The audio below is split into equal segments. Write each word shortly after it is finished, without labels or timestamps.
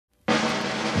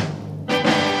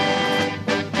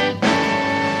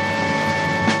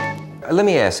let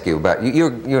me ask you about, you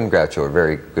and Groucho are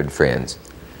very good friends.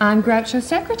 I'm Groucho's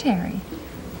secretary.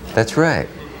 That's right.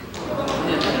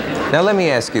 Now let me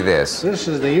ask you this. This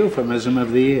is the euphemism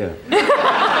of the year.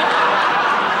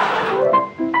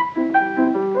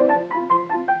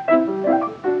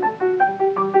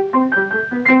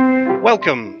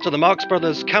 Welcome to the Marx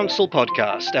Brothers Council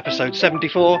Podcast, episode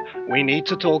 74, We Need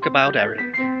to Talk About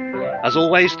Erin. As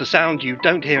always, the sound you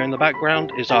don't hear in the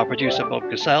background is our producer Bob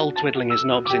Cassell twiddling his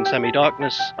knobs in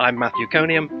semi-darkness. I'm Matthew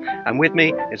Coniam, and with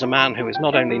me is a man who is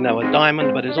not only Noah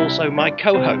Diamond, but is also my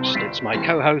co-host. It's my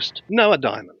co-host, Noah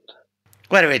Diamond.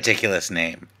 What a ridiculous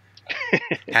name.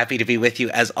 Happy to be with you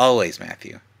as always,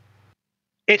 Matthew.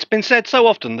 It's been said so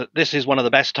often that this is one of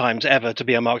the best times ever to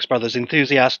be a Marx Brothers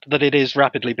enthusiast that it is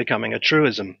rapidly becoming a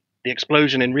truism. The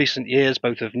explosion in recent years,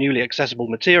 both of newly accessible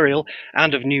material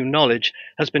and of new knowledge,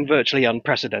 has been virtually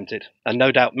unprecedented, and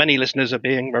no doubt many listeners are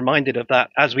being reminded of that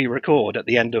as we record at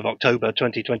the end of October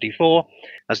 2024,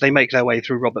 as they make their way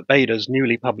through Robert Bader's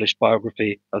newly published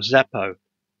biography of Zeppo.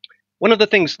 One of the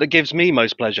things that gives me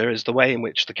most pleasure is the way in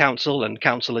which the Council and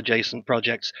Council-adjacent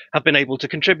projects have been able to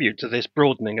contribute to this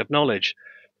broadening of knowledge.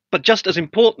 But just as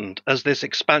important as this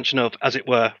expansion of, as it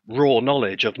were, raw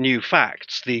knowledge of new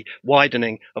facts, the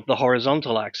widening of the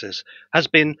horizontal axis, has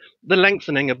been the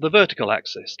lengthening of the vertical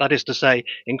axis, that is to say,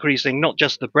 increasing not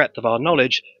just the breadth of our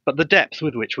knowledge, but the depth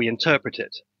with which we interpret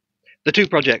it. The two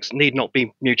projects need not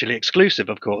be mutually exclusive,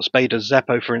 of course. Bader's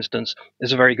Zeppo, for instance,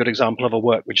 is a very good example of a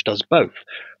work which does both,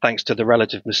 thanks to the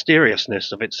relative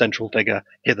mysteriousness of its central figure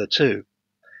hitherto.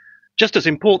 Just as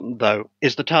important, though,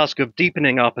 is the task of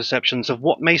deepening our perceptions of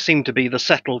what may seem to be the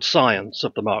settled science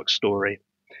of the Marx story.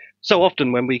 So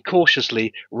often when we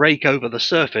cautiously rake over the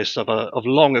surface of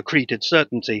long accreted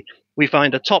certainty, we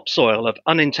find a topsoil of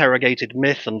uninterrogated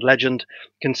myth and legend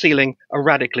concealing a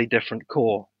radically different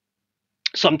core.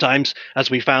 Sometimes, as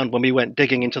we found when we went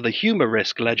digging into the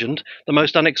humorisk legend, the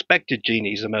most unexpected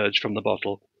genies emerge from the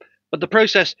bottle. But the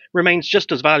process remains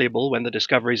just as valuable when the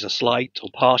discoveries are slight or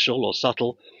partial or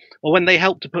subtle, or when they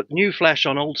help to put new flesh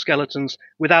on old skeletons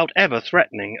without ever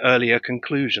threatening earlier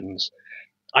conclusions.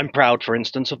 I'm proud, for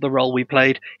instance, of the role we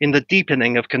played in the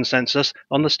deepening of consensus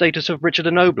on the status of Richard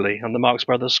Enobley and the Marx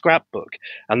Brothers scrapbook,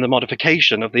 and the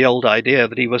modification of the old idea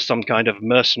that he was some kind of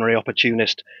mercenary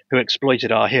opportunist who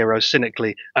exploited our hero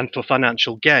cynically and for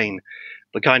financial gain.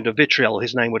 The kind of vitriol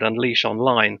his name would unleash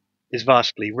online is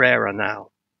vastly rarer now.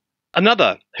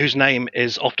 Another, whose name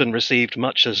is often received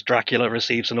much as Dracula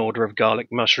receives an order of garlic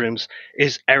mushrooms,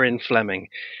 is Erin Fleming.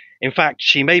 In fact,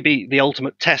 she may be the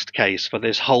ultimate test case for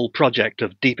this whole project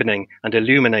of deepening and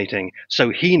illuminating, so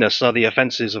heinous are the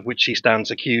offences of which she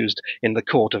stands accused in the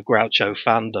court of Groucho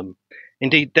fandom.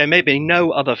 Indeed, there may be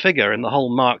no other figure in the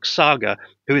whole Marx saga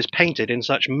who is painted in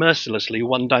such mercilessly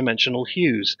one-dimensional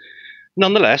hues.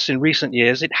 Nonetheless, in recent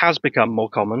years, it has become more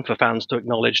common for fans to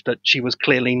acknowledge that she was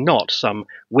clearly not some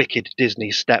wicked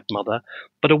Disney stepmother,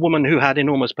 but a woman who had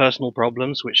enormous personal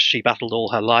problems which she battled all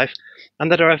her life,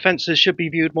 and that her offences should be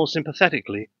viewed more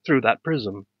sympathetically through that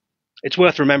prism. It's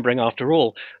worth remembering, after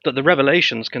all, that the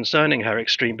revelations concerning her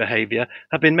extreme behaviour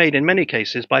have been made in many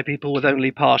cases by people with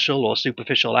only partial or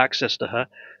superficial access to her,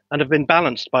 and have been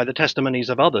balanced by the testimonies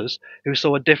of others who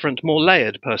saw a different, more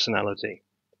layered personality.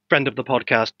 Friend of the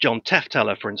podcast, John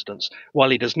Tefteller, for instance, while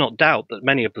he does not doubt that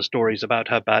many of the stories about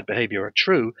her bad behaviour are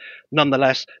true,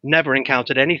 nonetheless never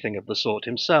encountered anything of the sort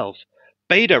himself.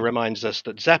 Bader reminds us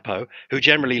that Zeppo, who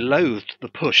generally loathed the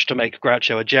push to make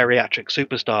Groucho a geriatric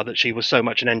superstar that she was so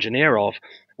much an engineer of,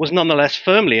 was nonetheless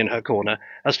firmly in her corner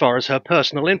as far as her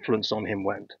personal influence on him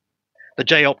went. The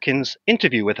J. Hopkins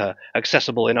interview with her,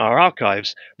 accessible in our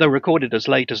archives, though recorded as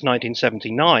late as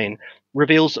 1979,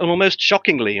 reveals an almost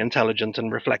shockingly intelligent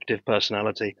and reflective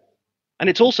personality. And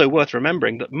it's also worth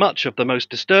remembering that much of the most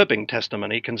disturbing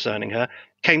testimony concerning her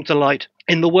came to light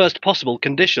in the worst possible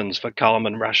conditions for calm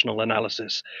and rational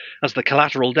analysis, as the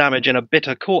collateral damage in a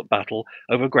bitter court battle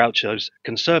over Groucho's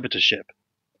conservatorship.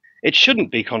 It shouldn't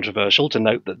be controversial to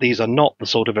note that these are not the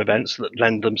sort of events that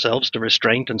lend themselves to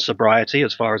restraint and sobriety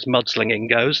as far as mudslinging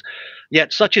goes,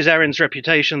 yet such is Erin's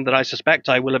reputation that I suspect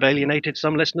I will have alienated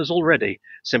some listeners already,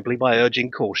 simply by urging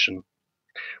caution.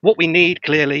 What we need,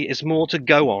 clearly, is more to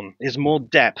go on, is more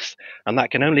depth, and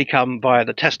that can only come via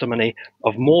the testimony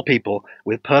of more people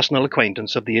with personal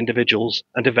acquaintance of the individuals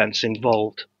and events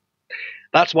involved.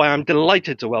 That's why I'm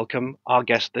delighted to welcome our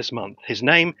guest this month. His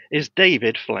name is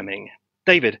David Fleming.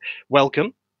 David,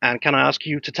 welcome, and can I ask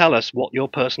you to tell us what your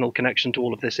personal connection to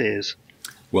all of this is?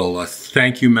 Well,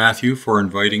 thank you, Matthew, for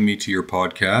inviting me to your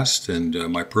podcast. And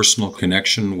my personal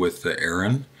connection with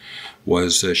Erin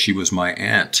was she was my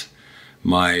aunt,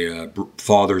 my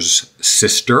father's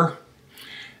sister,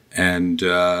 And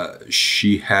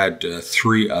she had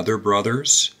 3 other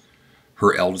brothers.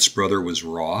 Her eldest brother was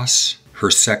Ross. Her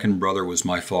second brother was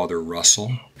my father,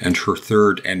 Russell. And her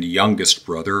third and youngest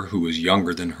brother, who was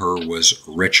younger than her, was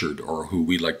Richard, or who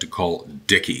we like to call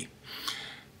Dickie.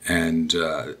 And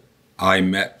I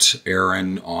met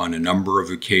Erin on a number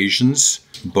of occasions,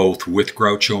 both with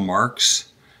Groucho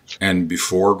Marx and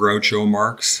before Groucho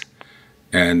Marx.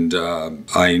 And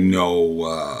I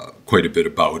know quite a bit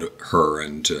about her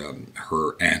and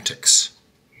her antics.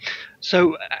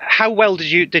 So, how well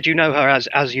did you know her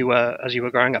as you were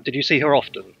growing up? Did you see her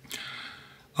often?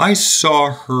 I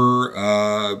saw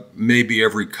her maybe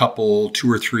every 2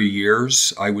 or 3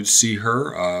 years. I would see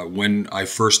her. When I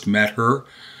first met her,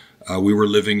 we were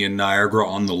living in Niagara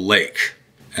on the Lake,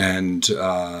 and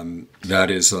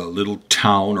that is a little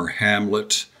town or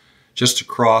hamlet just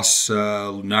across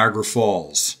Niagara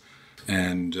Falls.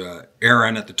 And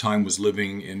Erin at the time was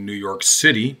living in New York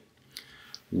City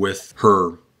with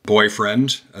her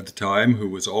boyfriend at the time,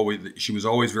 she was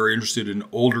always very interested in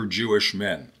older Jewish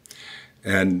men.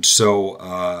 And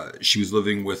so she was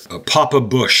living with Papa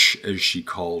Bush, as she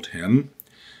called him.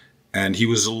 And he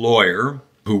was a lawyer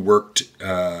who worked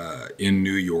in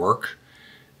New York.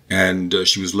 And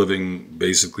she was living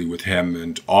basically with him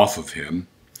and off of him.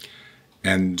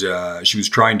 And she was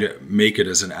trying to make it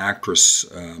as an actress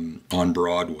on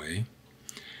Broadway.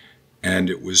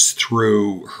 And it was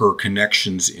through her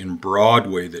connections in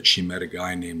Broadway that she met a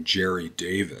guy named Jerry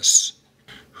Davis,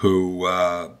 who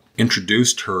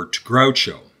introduced her to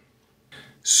Groucho.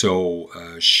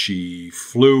 So she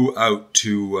flew out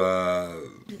to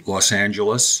Los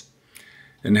Angeles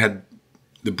and had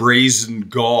the brazen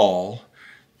gall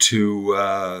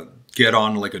to get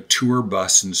on like a tour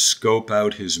bus and scope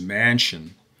out his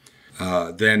mansion,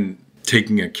 then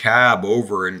taking a cab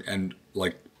over and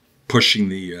like pushing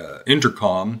the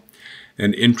intercom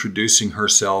and introducing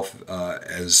herself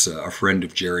as a friend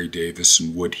of Jerry Davis,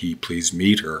 and would he please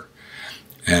meet her.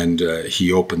 And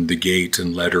he opened the gate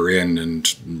and let her in, and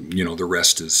the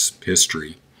rest is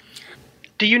history.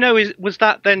 Do you know, was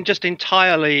that then just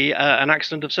entirely an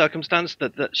accident of circumstance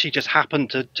that she just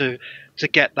happened to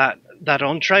get that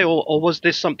entree, or was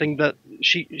this something that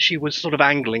she was sort of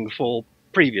angling for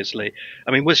previously?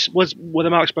 I mean, were the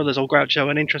Marx Brothers or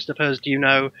Groucho an interest of hers, do you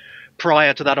know,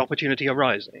 prior to that opportunity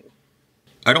arising?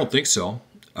 I don't think so.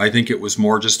 I think it was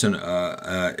more just an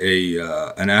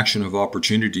action of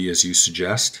opportunity, as you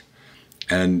suggest.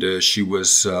 And she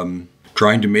was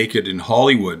trying to make it in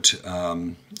Hollywood,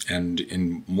 and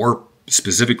in more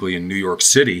specifically in New York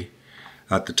City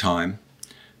at the time.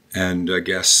 And I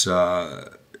guess,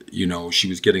 she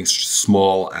was getting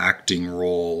small acting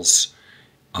roles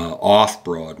off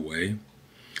Broadway,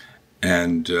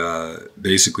 and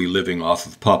basically living off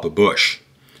of Papa Bush.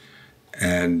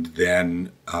 And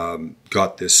then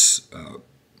got this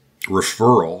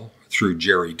referral through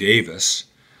Jerry Davis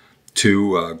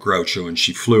to Groucho, and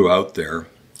she flew out there,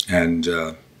 and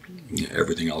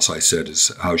everything else I said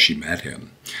is how she met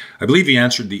him. I believe he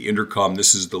answered the intercom,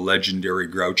 "This is the legendary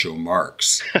Groucho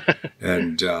Marx."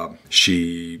 And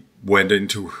she went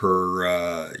into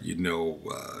her,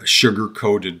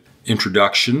 sugar-coated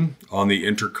introduction on the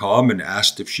intercom and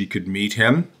asked if she could meet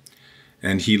him.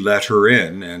 And he let her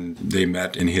in, and they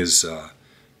met in his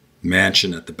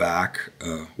mansion at the back,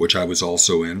 which I was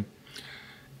also in.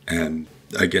 And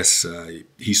I guess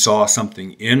he saw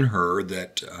something in her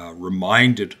that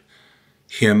reminded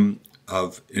him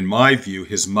of, in my view,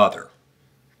 his mother,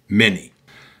 Minnie.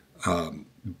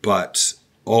 But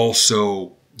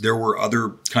also there were other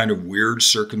kind of weird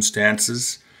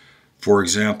circumstances. For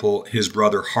example, his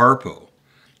brother Harpo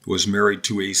was married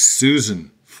to a Susan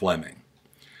Fleming,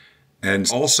 and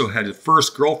also had a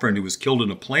first girlfriend who was killed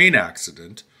in a plane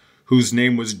accident, whose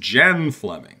name was Jen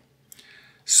Fleming.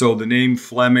 So the name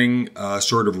Fleming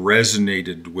sort of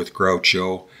resonated with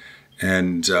Groucho,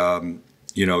 and,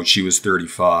 she was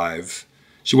 35.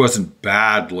 She wasn't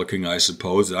bad looking, I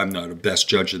suppose. I'm not a best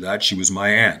judge of that. She was my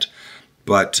aunt.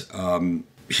 But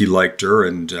he liked her,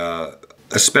 and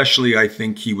especially I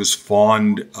think he was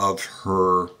fond of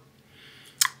her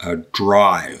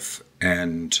drive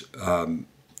and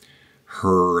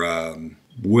her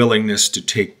willingness to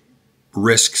take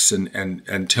risks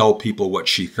and tell people what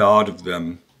she thought of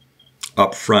them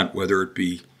up front, whether it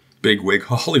be bigwig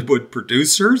Hollywood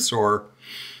producers or,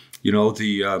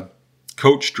 the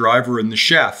coach driver and the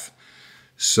chef.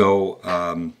 So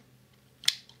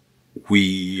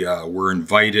we were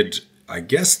invited, I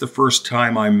guess the first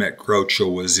time I met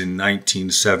Groucho was in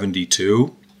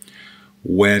 1972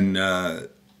 when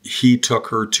he took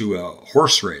her to a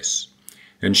horse race.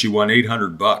 And she won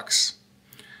 $800.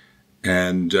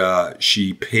 And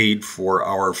she paid for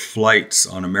our flights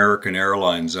on American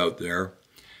Airlines out there.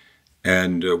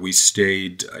 And we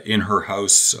stayed in her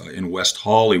house in West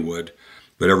Hollywood.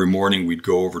 But every morning we'd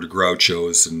go over to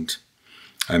Groucho's, and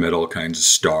I met all kinds of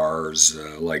stars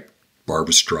like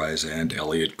Barbra Streisand,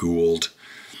 Elliot Gould,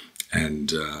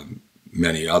 and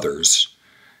many others.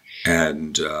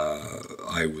 And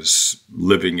I was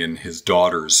living in his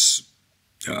daughter's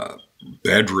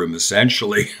bedroom,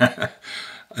 essentially.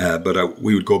 But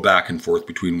we would go back and forth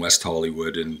between West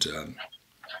Hollywood, and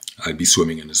I'd be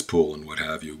swimming in his pool and what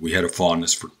have you. We had a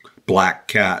fondness for black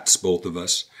cats, both of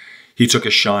us. He took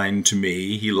a shine to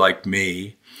me. He liked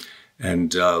me,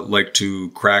 and liked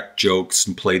to crack jokes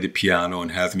and play the piano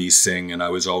and have me sing, and I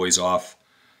was always off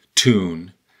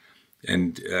tune.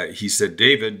 And he said,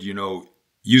 "David, you know,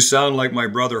 you sound like my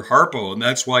brother Harpo, and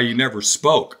that's why you never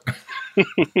spoke."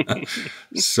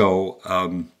 So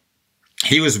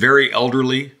he was very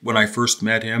elderly when I first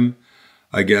met him,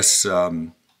 I guess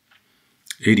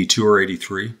 82 or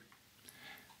 83.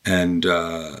 And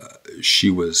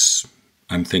she was,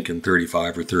 I'm thinking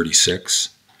 35 or 36.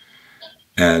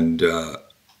 And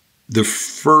the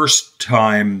first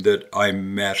time that I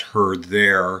met her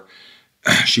there,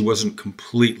 she wasn't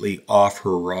completely off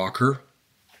her rocker.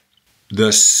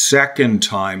 The second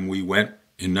time we went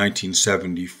in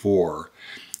 1974,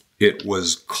 it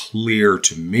was clear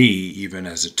to me, even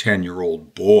as a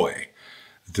 10-year-old boy,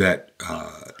 that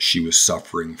she was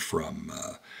suffering from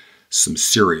some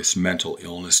serious mental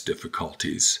illness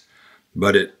difficulties.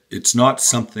 But it's not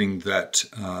something that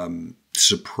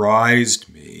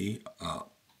surprised me,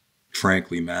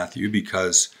 frankly, Matthew,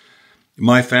 because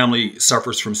my family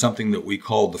suffers from something that we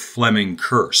call the Fleming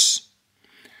curse,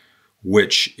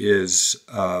 which is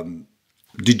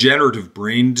degenerative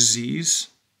brain disease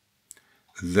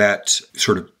that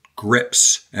sort of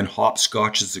grips and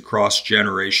hopscotches across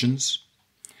generations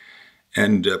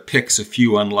and picks a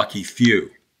few unlucky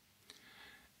few.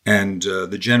 And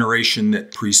the generation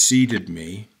that preceded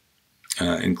me,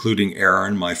 including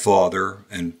Erin, my father,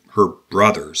 and her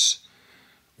brothers,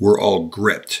 were all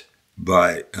gripped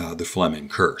by the Fleming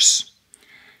curse.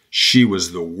 She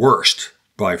was the worst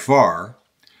by far,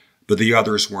 but the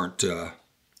others weren't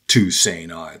too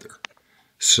sane either.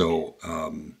 So,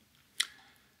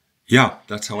 yeah,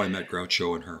 that's how I met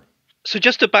Groucho and her. So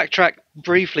just to backtrack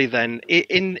briefly then,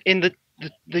 in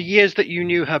the years that you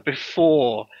knew her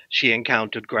before she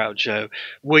encountered Groucho,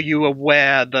 were you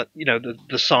aware that, you know,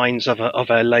 the signs of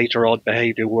her later odd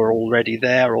behavior were already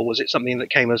there, or was it something that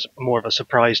came as more of a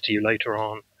surprise to you later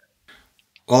on?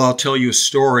 Well, I'll tell you a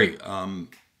story.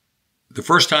 The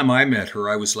first time I met her,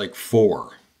 I was like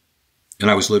 4,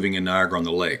 and I was living in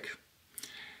Niagara-on-the-Lake.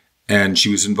 And she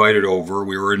was invited over.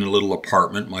 We were in a little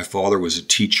apartment. My father was a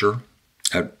teacher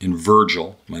in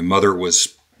Virgil. My mother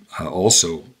was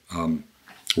also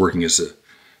working as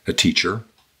a teacher.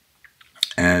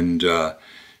 And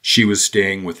she was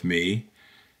staying with me.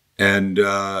 And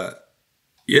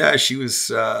yeah, she was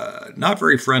not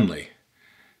very friendly.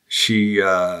 She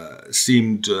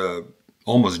seemed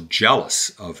almost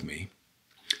jealous of me.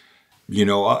 You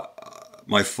know,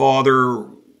 my father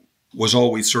was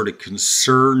always sort of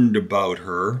concerned about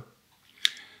her.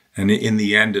 And in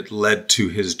the end, it led to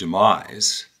his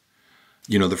demise.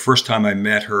 You know, the first time I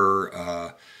met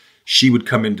her, she would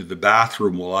come into the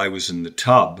bathroom while I was in the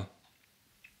tub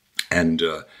and,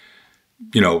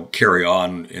 you know, carry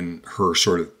on in her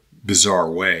sort of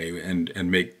bizarre way and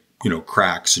make, you know,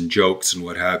 cracks and jokes and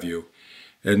what have you.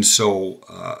 And so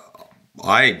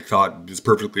I thought it was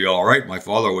perfectly all right. My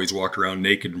father always walked around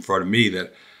naked in front of me,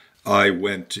 that I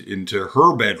went into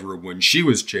her bedroom when she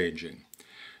was changing,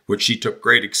 which she took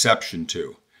great exception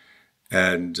to.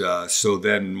 And so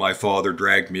then my father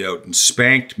dragged me out and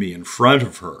spanked me in front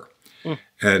of her.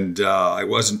 And I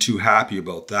wasn't too happy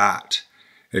about that.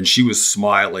 And she was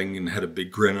smiling and had a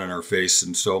big grin on her face.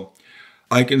 And so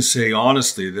I can say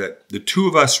honestly that the two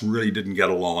of us really didn't get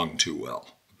along too well.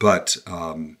 But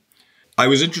I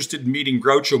was interested in meeting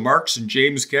Groucho Marx and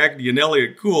James Cagney and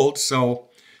Elliot Gould, so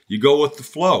you go with the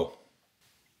flow.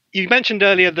 You mentioned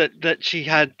earlier that she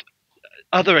had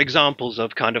other examples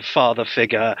of kind of father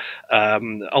figure,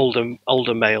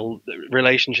 older male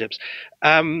relationships.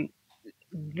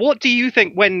 What do you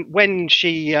think when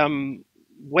she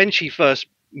first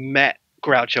met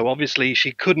Groucho? Obviously,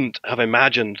 she couldn't have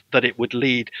imagined that it would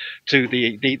lead to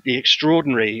the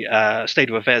extraordinary state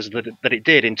of affairs that it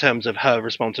did in terms of her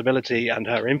responsibility and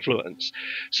her influence.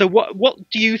 So, what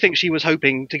do you think she was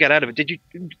hoping to get out of it?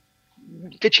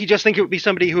 Did she just think it would be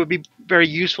somebody who would be very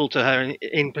useful to her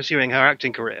in pursuing her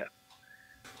acting career?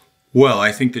 Well,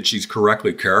 I think that she's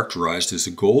correctly characterized as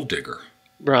a gold digger.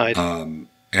 Right.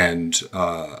 And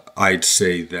I'd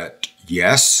say that,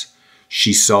 yes,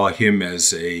 she saw him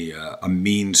as a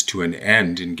means to an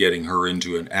end in getting her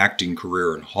into an acting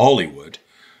career in Hollywood,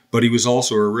 but he was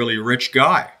also a really rich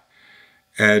guy.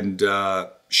 And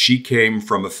she came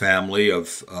from a family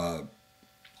of, her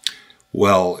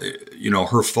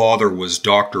father was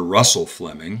Dr. Russell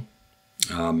Fleming.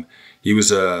 He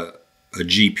was a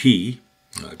GP,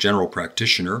 a general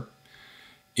practitioner,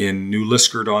 in New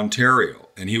Liskeard, Ontario.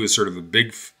 And he was sort of a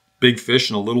big fish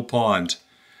in a little pond,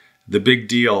 the big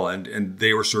deal. And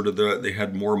they were sort of they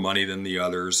had more money than the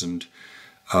others. And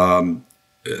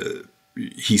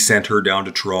he sent her down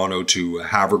to Toronto to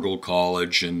Havergal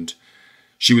College, and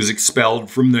she was expelled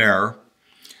from there.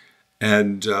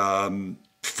 And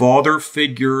father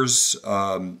figures,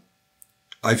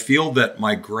 I feel that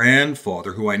my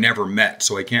grandfather, who I never met,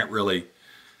 so I can't really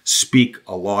speak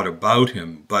a lot about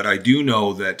him, but I do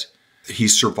know that he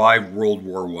survived World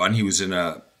War I. He was in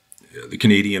the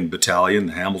Canadian battalion,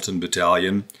 the Hamilton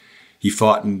Battalion. He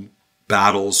fought in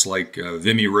battles like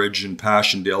Vimy Ridge and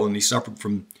Passchendaele, and he suffered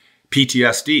from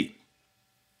PTSD.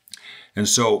 And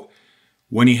so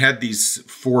when he had these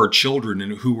 4 children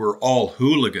who were all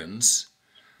hooligans,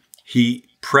 he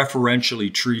preferentially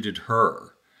treated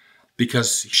her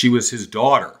because she was his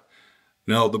daughter.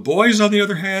 Now, the boys, on the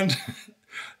other hand,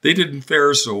 they didn't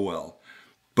fare so well.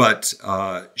 But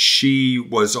she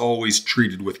was always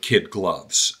treated with kid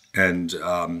gloves. And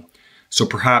so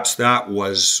perhaps that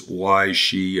was why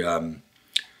she had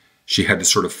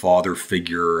this sort of father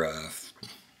figure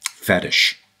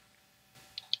fetish.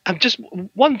 Just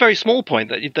one very small point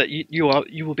that you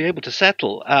will be able to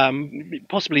settle.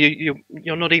 Possibly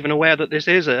you're not even aware that this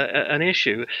is an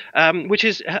issue, which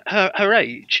is her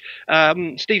age.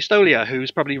 Steve Stoliar, who's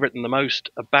probably written the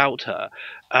most about her,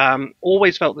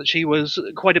 always felt that she was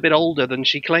quite a bit older than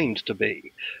she claimed to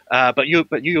be. But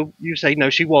you say no,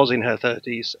 she was in her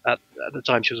 30s at the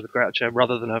time she was with Groucho,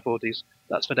 rather than her 40s.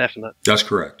 That's for definite. That's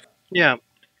correct. Yeah.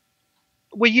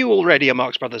 Were you already a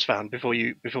Marx Brothers fan before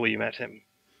you met him?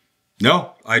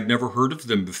 No, I'd never heard of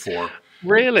them before.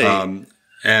 Really? I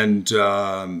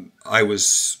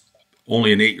was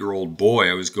only an 8-year-old boy.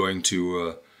 I was going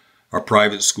to a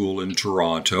private school in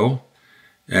Toronto.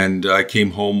 And I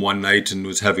came home one night and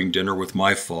was having dinner with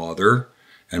my father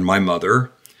and my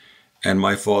mother. And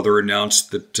my father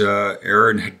announced that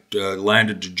Erin had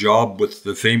landed a job with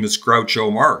the famous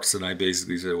Groucho Marx. And I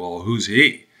basically said, well, who's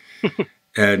he?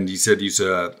 And he said he's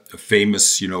a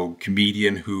famous,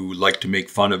 comedian who liked to make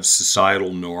fun of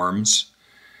societal norms.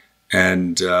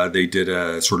 And they did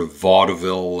a sort of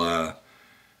vaudeville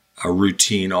a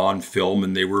routine on film,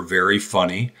 and they were very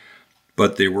funny,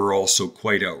 but they were also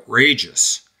quite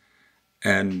outrageous.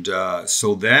 And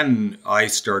so then I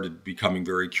started becoming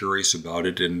very curious about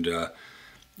it, and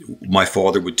my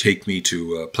father would take me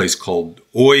to a place called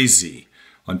OISE,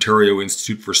 Ontario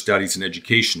Institute for Studies and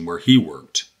Education, where he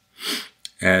worked.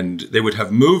 And they would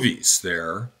have movies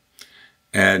there,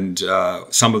 and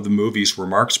some of the movies were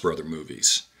Marx Brother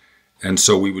movies. And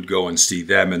so we would go and see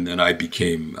them, and then I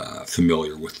became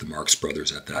familiar with the Marx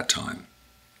Brothers at that time.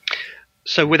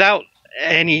 So without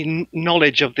any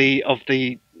knowledge of the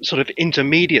sort of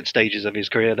intermediate stages of his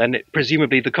career, then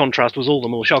presumably the contrast was all the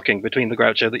more shocking between the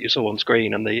Groucho that you saw on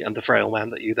screen and the frail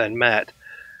man that you then met.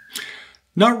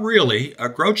 Not really.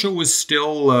 Groucho was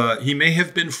still, he may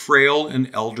have been frail and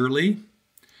elderly,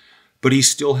 but he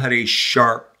still had a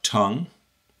sharp tongue.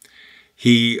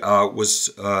 He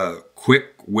was quick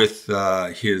with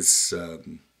his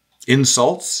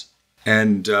insults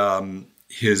and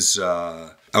his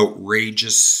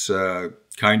outrageous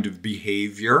kind of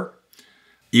behavior,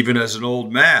 even as an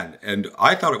old man. And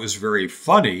I thought it was very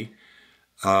funny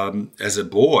as a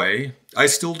boy. I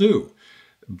still do.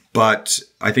 But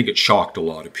I think it shocked a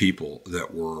lot of people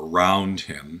that were around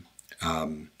him.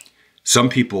 Some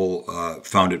people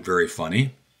found it very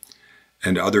funny,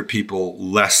 and other people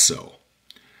less so.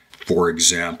 For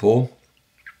example,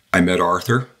 I met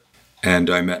Arthur, and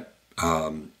I met,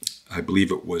 I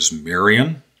believe it was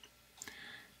Marion,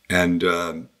 and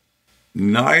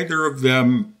neither of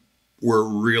them were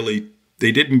really,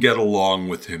 they didn't get along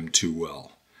with him too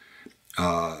well.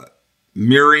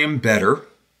 Miriam better,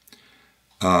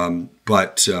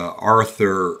 but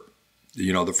Arthur,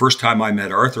 the first time I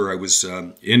met Arthur, I was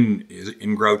in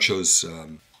Groucho's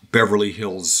Beverly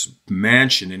Hills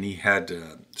mansion, and he had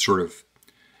sort of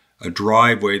a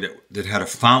driveway that had a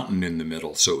fountain in the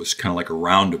middle, so it was kind of like a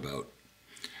roundabout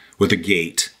with a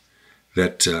gate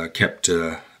that kept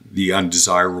the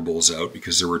undesirables out,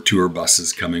 because there were tour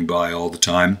buses coming by all the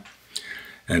time,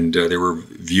 and they were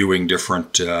viewing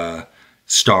different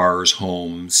stars'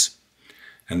 homes.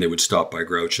 and they would stop by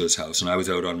Groucho's house. And I was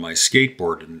out on my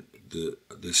skateboard, and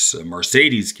this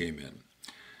Mercedes came in.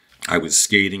 I was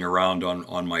skating around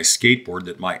on my skateboard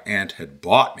that my aunt had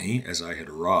bought me as I had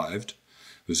arrived.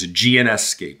 It was a GNS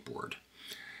skateboard.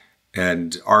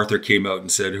 And Arthur came out and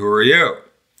said, "Who are you?"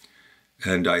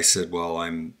 And I said, "Well,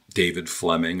 I'm David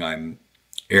Fleming. I'm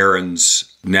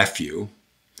Erin's nephew."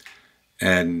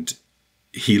 And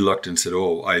he looked and said,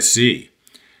 "Oh, I see."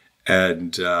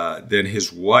 And then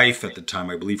his wife at the time,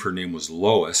 I believe her name was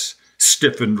Lois,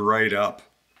 stiffened right up.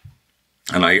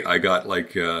 And I got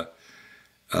like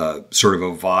sort of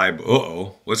a vibe,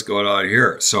 uh-oh, what's going on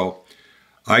here? So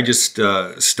I just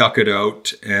stuck it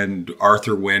out, and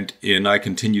Arthur went in. I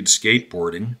continued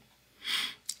skateboarding.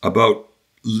 About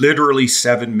literally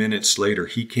 7 minutes later,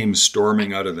 he came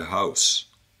storming out of the house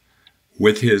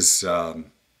with his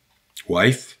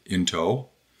wife in tow.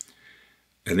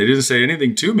 And they didn't say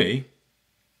anything to me.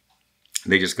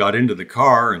 They just got into the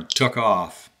car and took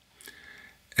off.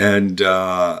 And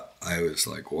I was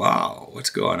like, wow, what's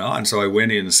going on? So I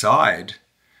went inside,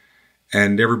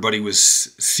 and everybody was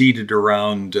seated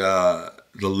around the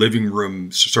living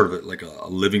room, sort of like a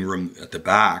living room at the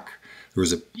back. There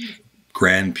was a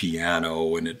grand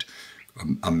piano and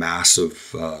a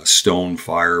massive stone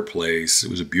fireplace. It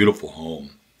was a beautiful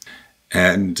home.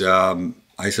 And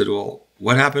I said, "Well,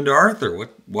 what happened to Arthur?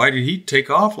 Why did he take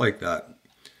off like that?"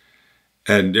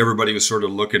 And everybody was sort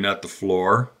of looking at the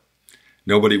floor.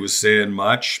 Nobody was saying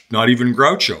much, not even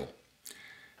Groucho.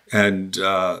 And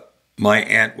my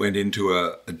aunt went into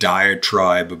a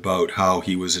diatribe about how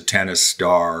he was a tennis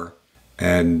star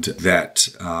and that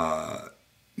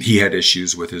he had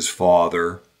issues with his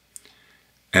father,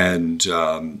 and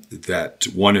that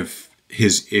one of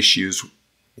his issues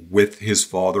with his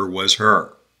father was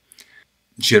her.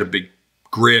 She had a big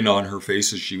grin on her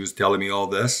face as she was telling me all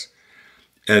this.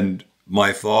 And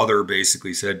my father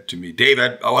basically said to me,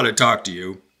 "David, I want to talk to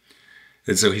you."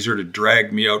 And so he sort of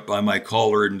dragged me out by my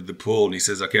collar into the pool, and he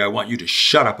says, "Okay, I want you to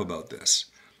shut up about this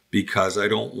because I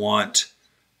don't want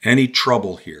any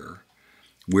trouble here.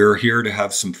 We're here to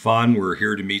have some fun. We're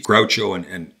here to meet Groucho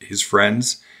and his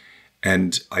friends.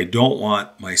 And I don't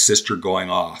want my sister going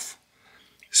off.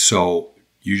 So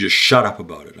you just shut up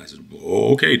about it." And I said,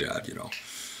 "Okay, Dad,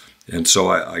 And so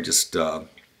I just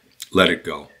let it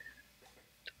go.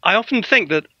 I often think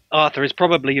that Arthur is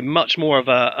probably much more of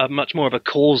a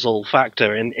causal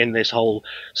factor in this whole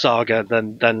saga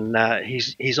than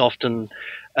he's often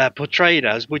portrayed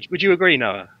as. Would you agree,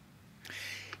 Noah?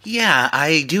 Yeah,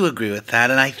 I do agree with that,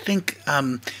 and I think,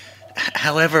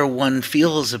 however one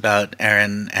feels about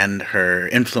Erin and her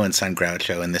influence on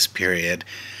Groucho in this period,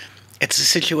 it's a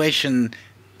situation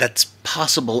that's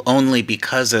possible only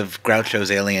because of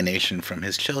Groucho's alienation from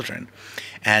his children.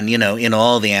 And, in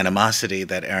all the animosity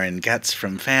that Erin gets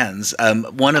from fans,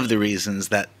 one of the reasons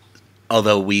that,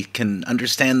 although we can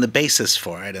understand the basis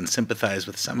for it and sympathize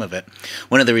with some of it,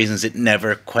 one of the reasons it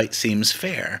never quite seems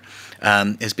fair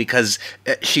is because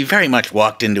she very much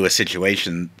walked into a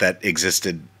situation that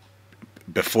existed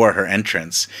before her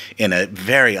entrance in a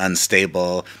very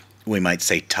unstable, we might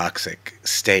say toxic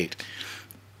state.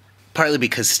 Partly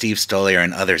because Steve Stoliar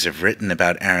and others have written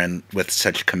about Erin with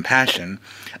such compassion.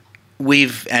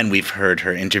 We've heard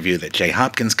her interview that Jay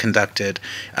Hopkins conducted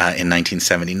in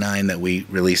 1979 that we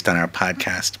released on our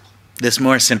podcast. This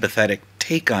more sympathetic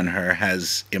take on her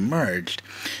has emerged.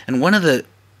 And one of the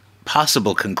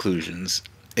possible conclusions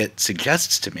it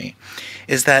suggests to me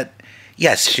is that,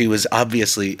 yes, she was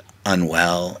obviously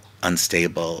unwell,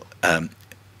 unstable,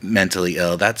 mentally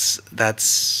ill. That's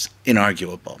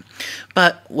inarguable.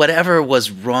 But whatever was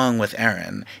wrong with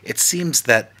Erin, it seems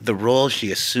that the role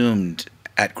she assumed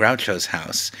at Groucho's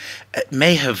house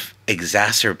may have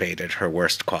exacerbated her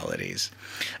worst qualities.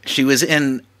 She was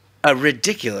in a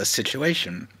ridiculous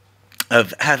situation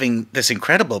of having this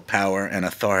incredible power and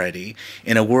authority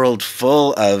in a world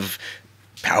full of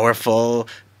powerful,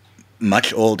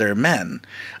 much older men.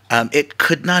 It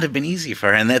could not have been easy for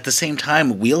her. And at the same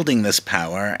time, wielding this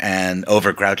power and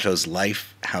over Groucho's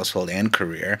life, household, and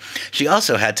career, she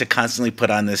also had to constantly put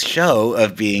on this show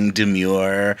of being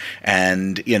demure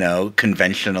and,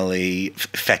 conventionally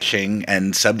fetching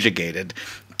and subjugated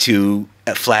to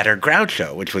flatter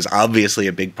Groucho, which was obviously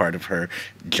a big part of her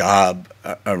job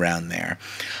around there.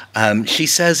 She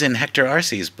says in Hector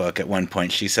Arce's book at one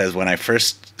point, she says, "When I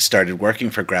first started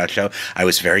working for Groucho, I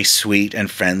was very sweet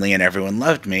and friendly and everyone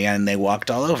loved me and they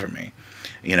walked all over me."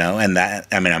 And that,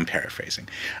 I'm paraphrasing.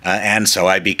 And so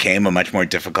I became a much more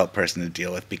difficult person to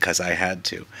deal with because I had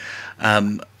to.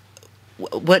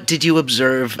 What did you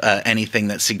observe, anything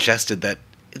that suggested that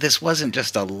this wasn't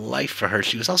just a life for her.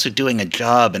 She was also doing a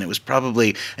job, and it was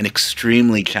probably an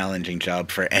extremely challenging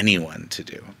job for anyone to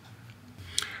do.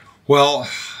 Well,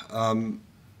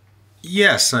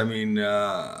 yes. I mean,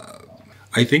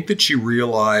 I think that she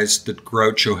realized that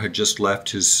Groucho had just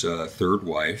left his third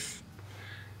wife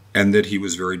and that he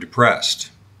was very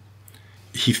depressed.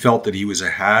 He felt that he was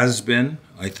a has-been,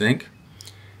 I think,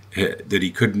 that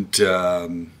he couldn't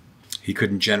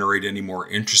generate any more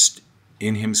interest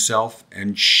in himself.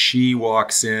 And she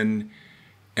walks in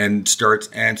and starts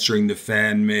answering the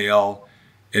fan mail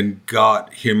and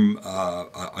got him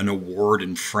an award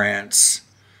in France,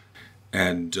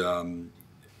 and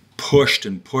pushed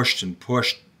and pushed and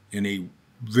pushed in a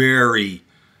very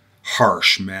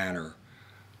harsh manner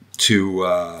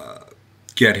to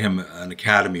get him an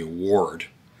Academy Award.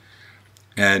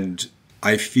 And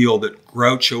I feel that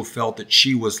Groucho felt that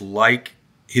she was like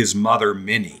his mother,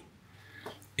 Minnie,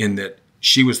 in that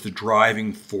she was the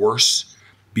driving force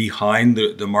behind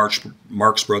the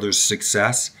Marx Brothers'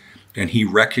 success, and he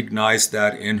recognized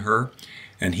that in her,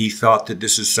 and he thought that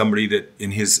this is somebody that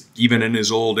even in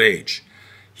his old age,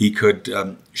 she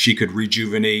could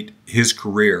rejuvenate his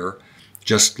career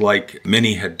just like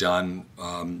Minnie had done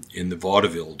in the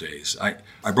vaudeville days.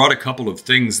 I brought a couple of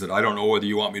things that I don't know whether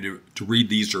you want me to read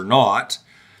these or not,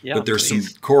 but there's some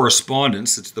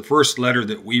correspondence. It's the first letter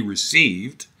that we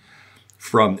received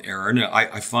from Erin.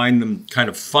 I find them kind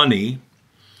of funny.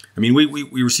 I mean,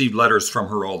 we received letters from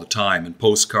her all the time, and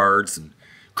postcards, and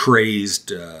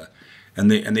crazed, and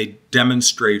they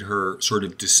demonstrate her sort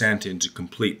of descent into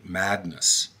complete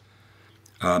madness.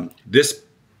 This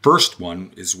first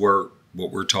one is what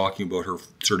we're talking about, her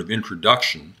sort of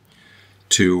introduction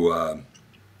to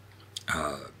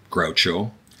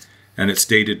Groucho, and it's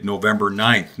dated November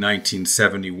 9th,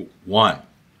 1971.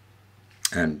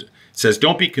 And it says,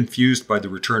 "Don't be confused by the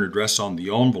return address on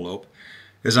the envelope,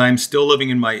 as I am still living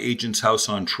in my agent's house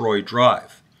on Troy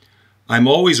Drive. I'm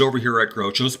always over here at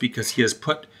Groucho's because he has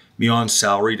put me on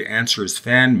salary to answer his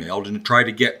fan mail and to try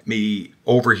to get me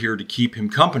over here to keep him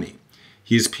company.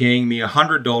 He is paying me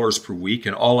 $100 per week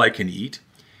and all I can eat.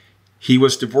 He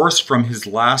was divorced from his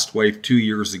last wife 2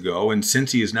 years ago, and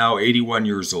since he is now 81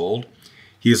 years old,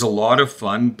 he is a lot of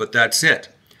fun, but that's it.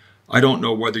 I don't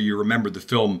know whether you remember the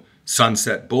film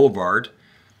Sunset Boulevard,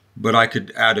 but I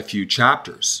could add a few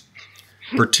chapters,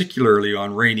 particularly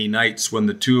on rainy nights when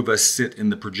the two of us sit in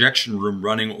the projection room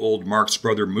running old Marx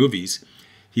Brother movies.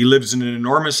 He lives in an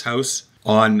enormous house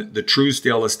on the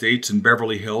Truesdale Estates in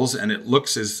Beverly Hills, and it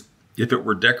looks as if it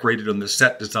were decorated on the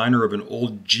set designer of an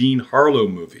old Jean Harlow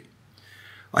movie.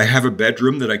 I have a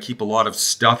bedroom that I keep a lot of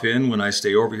stuff in when I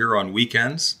stay over here on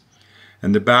weekends,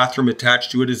 and the bathroom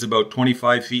attached to it is about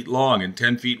 25 feet long and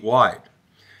 10 feet wide,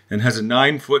 and has a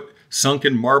 9-foot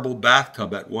sunken marble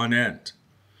bathtub at one end.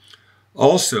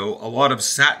 Also, a lot of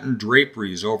satin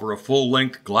draperies over a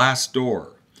full-length glass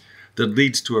door that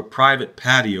leads to a private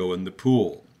patio in the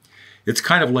pool. It's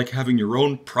kind of like having your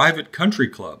own private country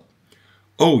club.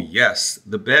 Oh yes,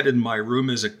 the bed in my room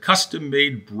is a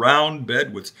custom-made brown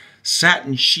bed with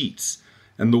satin sheets,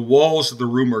 and the walls of the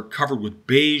room are covered with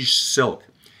beige silk.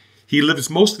 He lives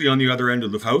mostly on the other end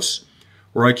of the house,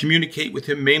 where I communicate with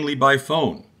him mainly by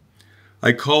phone.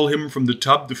 I call him from the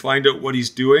tub to find out what he's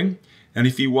doing, and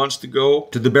if he wants to go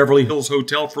to the Beverly Hills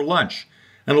Hotel for lunch,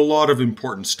 and a lot of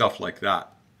important stuff like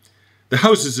that. The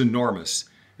house is enormous,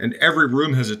 and every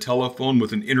room has a telephone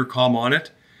with an intercom on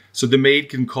it, so the maid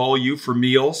can call you for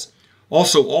meals.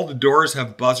 Also, all the doors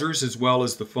have buzzers as well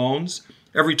as the phones.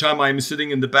 Every time I am sitting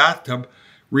in the bathtub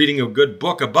reading a good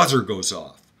book, a buzzer goes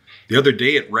off. The other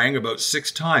day it rang about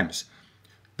 6 times.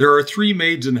 There are 3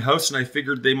 maids in the house, and I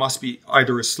figured they must be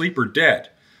either asleep or dead.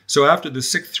 So after the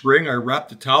 6th ring, I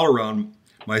wrapped a towel around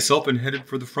myself and headed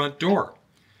for the front door.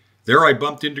 There I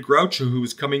bumped into Groucho, who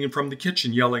was coming in from the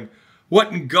kitchen, yelling,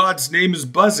 "What in God's name is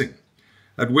buzzing?"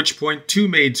 At which point 2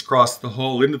 maids crossed the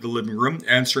hall into the living room,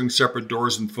 answering separate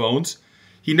doors and phones.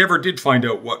 He never did find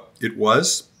out what it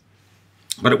was,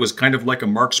 but it was kind of like a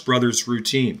Marx Brothers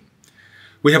routine.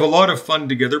 We have a lot of fun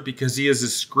together because he is a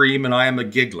scream and I am a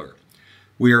giggler.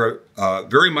 We are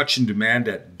very much in demand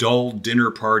at dull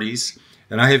dinner parties,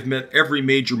 and I have met every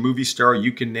major movie star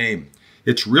you can name.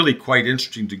 It's really quite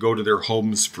interesting to go to their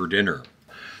homes for dinner.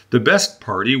 The best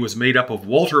party was made up of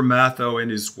Walter Matthau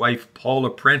and his wife Paula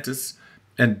Prentice,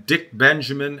 and Dick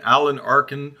Benjamin, Alan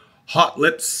Arkin, Hot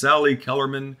Lips Sally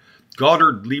Kellerman,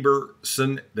 Goddard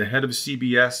Lieberson, the head of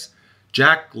CBS,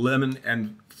 Jack Lemmon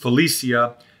and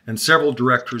Felicia, and several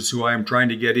directors who I am trying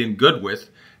to get in good with.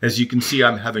 As you can see,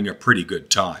 I'm having a pretty good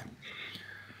time.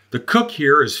 The cook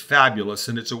here is fabulous,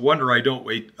 and it's a wonder I don't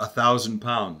weigh 1,000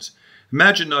 pounds.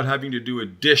 Imagine not having to do a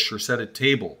dish or set a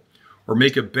table, or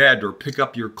make a bed or pick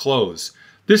up your clothes.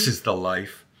 This is the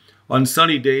life. On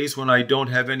sunny days when I don't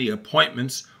have any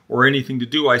appointments or anything to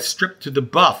do, I strip to the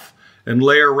buff and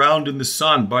lay around in the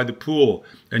sun by the pool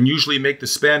and usually make the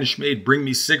Spanish maid bring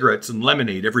me cigarettes and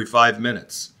lemonade every 5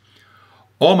 minutes.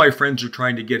 All my friends are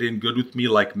trying to get in good with me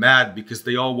like mad because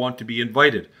they all want to be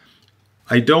invited.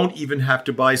 I don't even have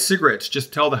to buy cigarettes,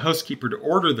 just tell the housekeeper to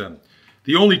order them.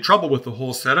 The only trouble with the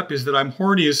whole setup is that I'm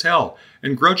horny as hell,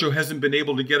 and Groucho hasn't been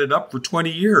able to get it up for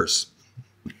 20 years.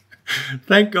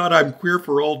 Thank God I'm queer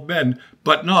for old men,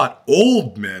 but not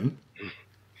old men.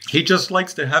 He just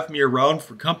likes to have me around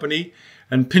for company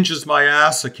and pinches my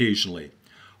ass occasionally.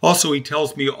 Also, he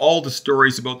tells me all the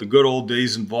stories about the good old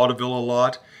days in vaudeville a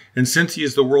lot, and since he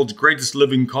is the world's greatest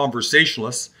living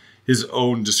conversationalist, his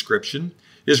own description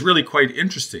is really quite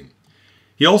interesting.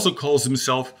 He also calls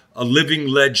himself a living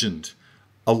legend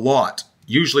a lot,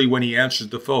 usually when he answers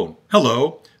the phone.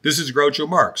 Hello, this is Groucho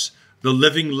Marx, the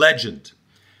living legend.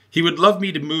 He would love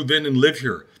me to move in and live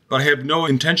here, but I have no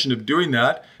intention of doing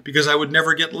that because I would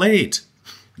never get laid.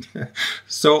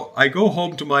 So I go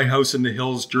home to my house in the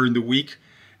hills during the week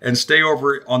and stay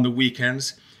over on the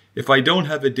weekends. If I don't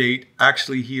have a date,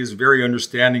 actually he is very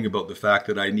understanding about the fact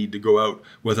that I need to go out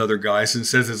with other guys and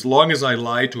says as long as I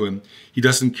lie to him, he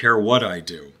doesn't care what I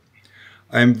do.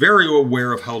 I am very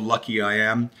aware of how lucky I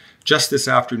am. Just this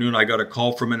afternoon, I got a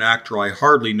call from an actor I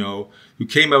hardly know who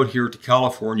came out here to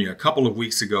California a couple of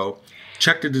weeks ago,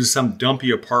 checked into some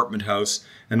dumpy apartment house,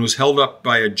 and was held up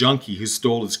by a junkie who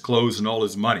stole his clothes and all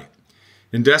his money.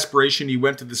 In desperation, he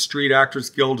went to the Street Actors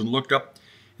Guild and looked up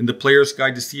in the Player's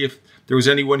Guide to see if there was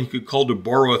anyone he could call to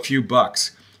borrow a few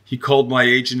bucks. He called my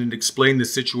agent and explained the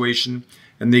situation,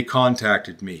 and they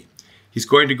contacted me. He's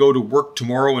going to go to work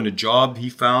tomorrow in a job he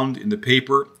found in the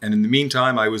paper, and in the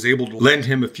meantime, I was able to lend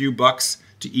him a few bucks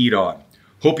to eat on.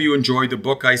 Hope you enjoyed the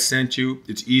book I sent you.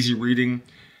 It's easy reading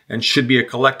and should be a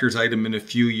collector's item in a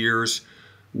few years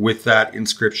with that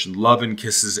inscription, Love and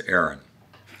Kisses, Erin.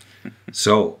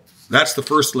 So that's the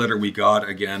first letter we got,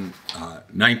 again,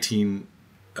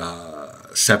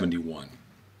 1971.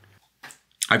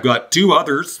 I've got two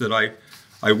others that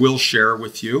I will share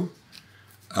with you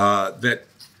that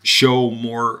show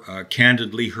more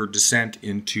candidly her descent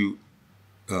into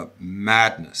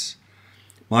madness.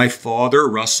 My father,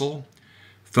 Russell,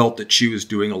 felt that she was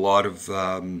doing a lot of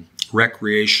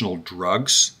recreational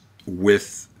drugs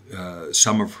with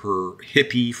some of her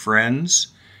hippie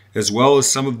friends, as well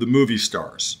as some of the movie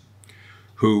stars,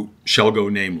 who shall go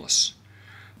nameless.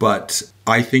 But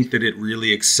I think that it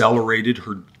really accelerated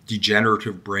her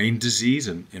degenerative brain disease,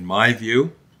 in my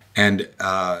view. And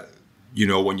you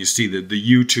know, when you see the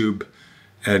YouTube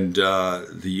and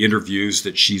the interviews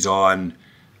that she's on,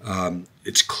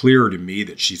 it's clear to me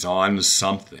that she's on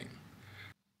something.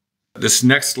 This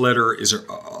next letter is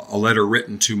a letter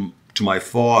written to my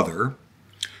father,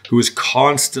 who is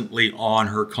constantly on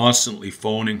her, constantly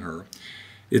phoning her.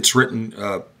 It's written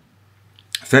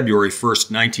February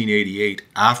 1st, 1988,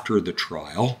 after the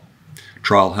trial.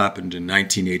 Trial happened in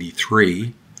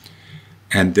 1983.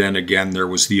 And then again, there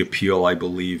was the appeal, I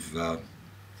believe,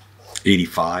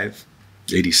 85,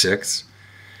 86.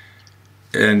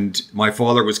 And my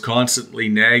father was constantly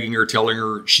nagging her, telling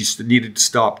her she needed to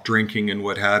stop drinking and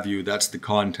what have you. That's the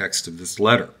context of this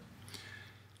letter.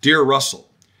 Dear Russell,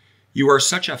 you are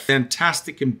such a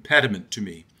fantastic impediment to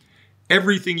me.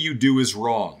 Everything you do is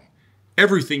wrong.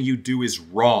 Everything you do is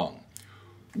wrong.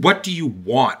 What do you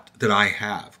want that I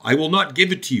have? I will not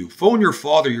give it to you. Phone your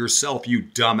father yourself, you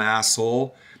dumb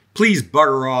asshole. Please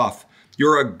bugger off.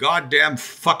 You're a goddamn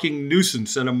fucking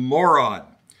nuisance and a moron.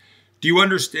 Do you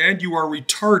understand? You are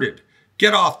retarded.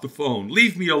 Get off the phone.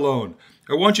 Leave me alone.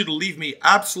 I want you to leave me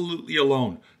absolutely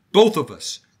alone. Both of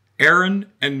us. Erin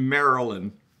and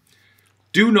Marilyn.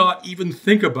 Do not even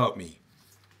think about me.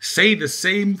 Say the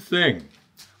same thing.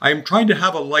 I am trying to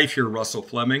have a life here, Russell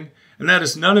Fleming, and that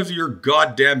is none of your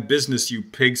goddamn business, you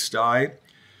pigsty.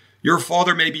 Your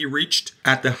father may be reached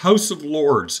at the House of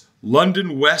Lords,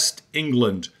 London, West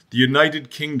England, the United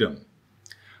Kingdom.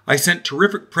 I sent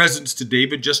terrific presents to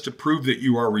David just to prove that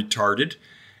you are retarded,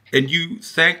 and you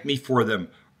thank me for them.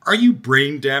 Are you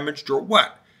brain damaged or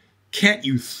what? Can't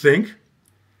you think?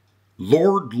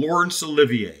 Lord Laurence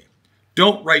Olivier.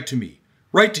 Don't write to me.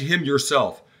 Write to him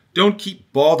yourself. Don't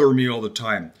keep bothering me all the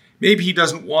time. Maybe he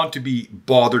doesn't want to be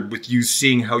bothered with you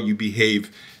seeing how you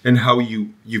behave and how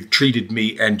you've treated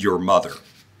me and your mother.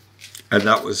 And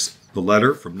that was the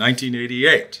letter from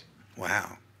 1988.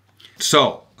 Wow.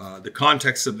 So, the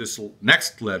context of this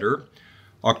next letter,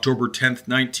 October 10th,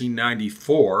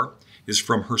 1994, is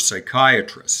from her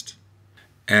psychiatrist.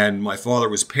 and my father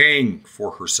was paying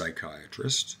for her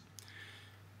psychiatrist.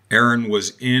 Erin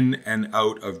was in and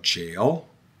out of jail,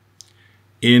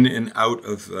 in and out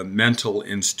of mental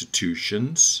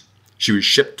institutions. She was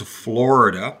shipped to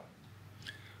Florida,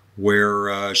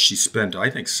 where she spent, I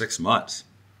think, 6 months,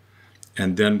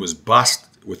 and then was bused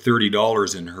with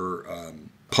 $30 in her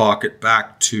pocket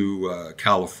back to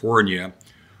California,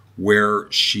 where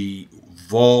she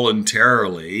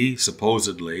voluntarily,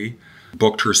 supposedly,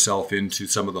 booked herself into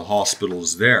some of the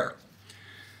hospitals there.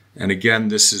 And again,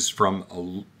 this is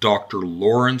from Dr.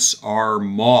 Lawrence R.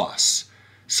 Moss,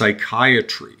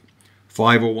 Psychiatry,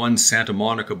 501 Santa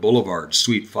Monica Boulevard,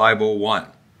 Suite 501.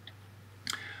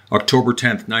 October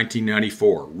 10th,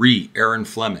 1994, Erin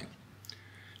Fleming.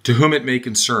 To whom it may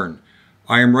concern,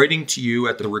 I am writing to you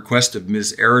at the request of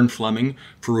Ms. Erin Fleming,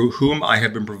 for whom I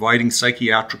have been providing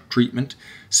psychiatric treatment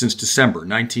since December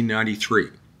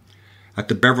 1993 at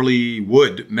the Beverly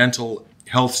Wood Mental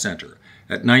Health Center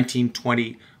at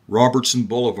 1920 Robertson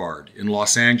Boulevard in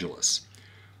Los Angeles.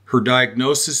 Her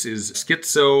diagnosis is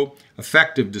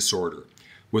schizoaffective disorder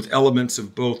with elements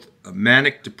of both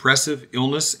manic depressive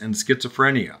illness and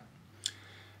schizophrenia.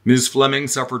 Ms. Fleming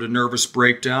suffered a nervous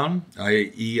breakdown,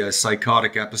 i.e. a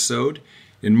psychotic episode,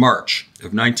 in March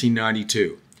of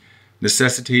 1992,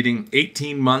 necessitating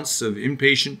 18 months of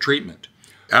inpatient treatment.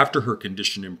 After her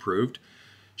condition improved,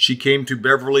 she came to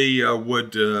Beverly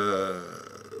Wood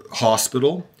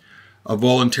Hospital, a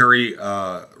voluntary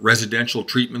residential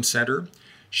treatment center.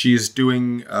 She is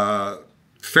doing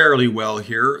fairly well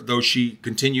here, though she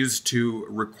continues to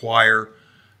require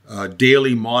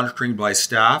daily monitoring by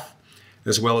staff,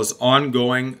 as well as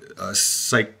ongoing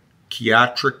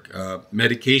psychiatric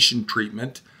medication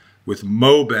treatment with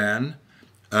Moban,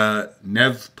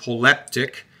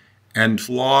 Nevpoleptic, and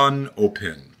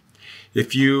Flonopin.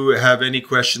 If you have any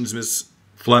questions, Ms.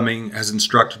 Fleming has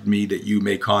instructed me that you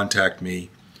may contact me,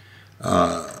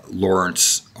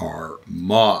 Lawrence R.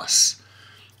 Moss.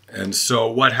 And so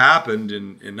what happened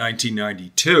in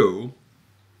 1992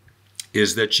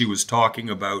 is that she was talking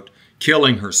about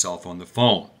killing herself on the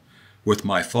phone with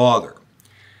my father.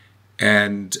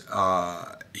 And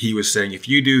he was saying, if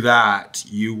you do that,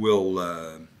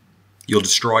 you'll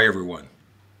destroy everyone.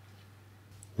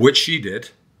 Which she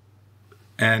did.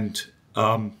 And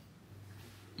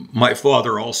my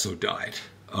father also died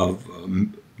of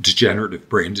degenerative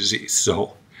brain disease. So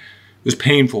it was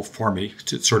painful for me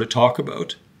to sort of talk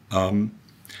about.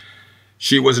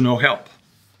 She was no help.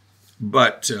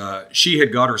 But she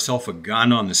had got herself a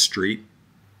gun on the street.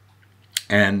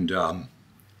 And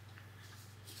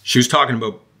she was talking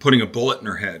about putting a bullet in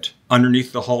her head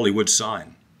underneath the Hollywood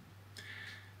sign.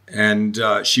 And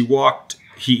she walked,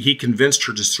 he convinced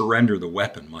her to surrender the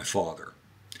weapon, my father.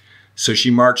 So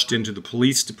she marched into the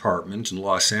police department in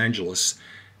Los Angeles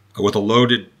with a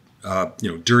loaded,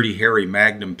 Dirty Harry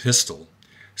Magnum pistol,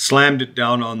 slammed it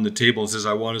down on the table and says,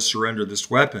 I want to surrender this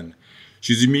weapon.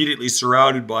 She was immediately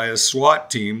surrounded by a SWAT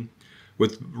team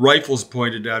with rifles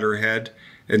pointed at her head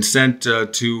and sent to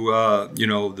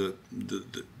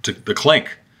the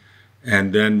Clink,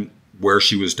 and then where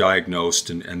she was diagnosed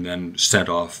and then sent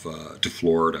off to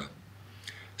Florida.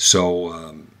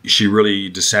 So she really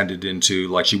descended into,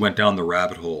 like, she went down the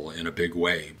rabbit hole in a big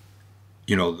way.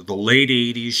 The late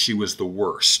 80s, she was the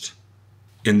worst.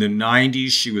 In the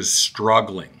 90s, she was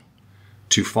struggling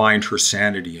to find her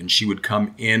sanity, and she would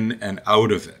come in and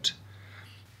out of it.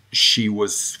 She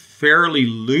was fairly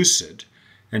lucid,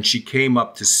 and she came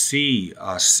up to see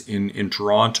us in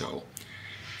Toronto.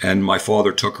 And my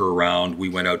father took her around. We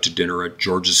went out to dinner at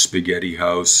George's Spaghetti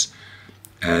House.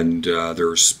 And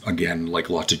there's, again, like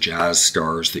lots of jazz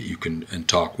stars that you can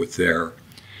talk with there.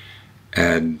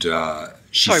 And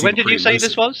she Sorry, when did you say lucid.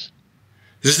 This was?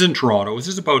 This is in Toronto. This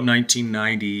is about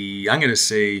 1990, I'm going to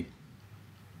say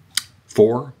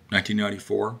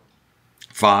 1994,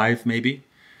 5 maybe,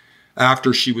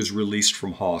 after she was released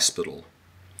from hospital.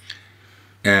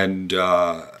 And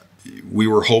we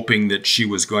were hoping that she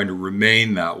was going to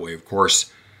remain that way. Of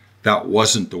course, that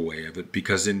wasn't the way of it,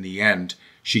 because in the end,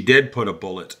 she did put a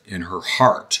bullet in her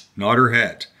heart, not her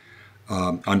head,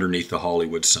 underneath the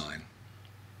Hollywood sign.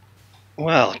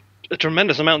 Well, a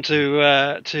tremendous amount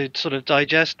to sort of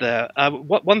digest there.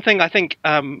 One thing I think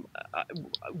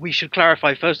we should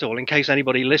clarify, first of all, in case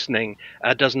anybody listening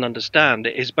doesn't understand,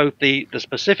 is both the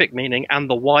specific meaning and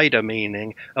the wider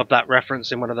meaning of that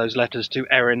reference in one of those letters to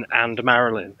Erin and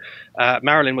Marilyn.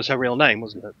 Marilyn was her real name,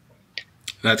 wasn't it?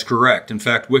 That's correct. In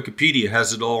fact, Wikipedia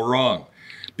has it all wrong,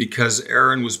 because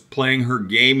Erin was playing her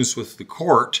games with the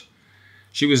court.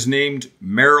 She was named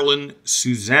Marilyn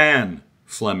Suzanne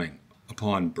Fleming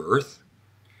upon birth,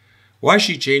 Why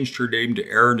she changed her name to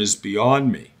Erin is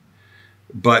beyond me.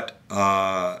 But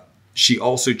she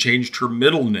also changed her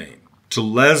middle name to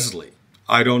Leslie.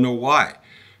 I don't know why.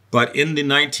 But in the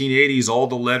 1980s, all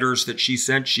the letters that she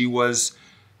sent, she was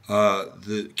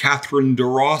the Catherine de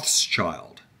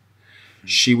Rothschild.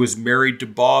 She was married to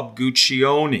Bob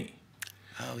Guccione.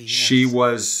 Oh, yes. She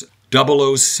was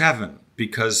 007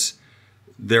 because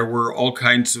there were all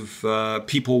kinds of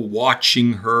people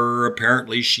watching her.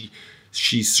 Apparently,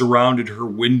 she surrounded her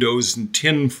windows in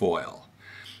tinfoil.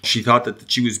 She thought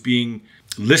that she was being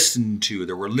listened to.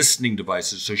 There were listening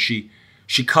devices, so she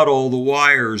cut all the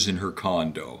wires in her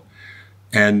condo.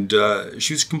 And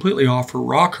she was completely off her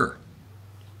rocker.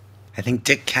 I think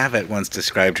Dick Cavett once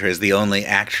described her as the only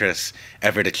actress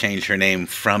ever to change her name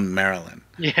from Marilyn.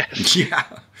 Yes. Yeah.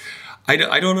 I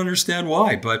don't understand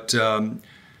why, but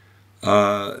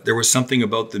there was something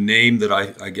about the name that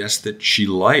I guess that she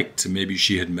liked. Maybe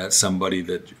she had met somebody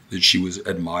that she was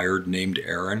admired named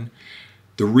Erin.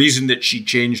 The reason that she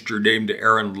changed her name to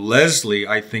Erin Leslie,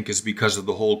 I think, is because of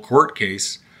the whole court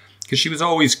case, because she was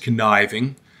always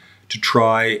conniving to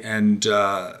try and,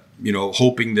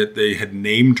 hoping that they had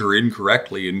named her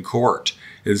incorrectly in court,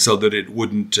 and so that it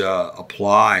wouldn't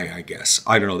apply, I guess.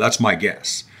 I don't know, that's my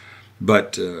guess.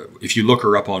 But if you look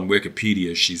her up on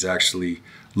Wikipedia, she's actually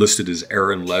listed as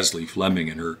Erin Leslie Fleming,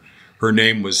 and her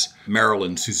name was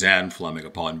Marilyn Suzanne Fleming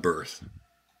upon birth.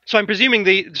 So I'm presuming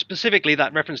specifically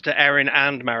that reference to Erin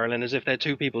and Marilyn as if they're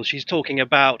two people. She's talking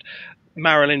about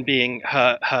Marilyn being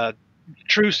her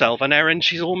true self, and Erin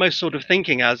she's almost sort of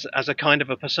thinking as a kind of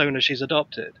a persona she's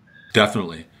adopted.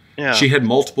 Definitely. Yeah. She had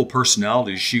multiple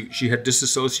personalities. She had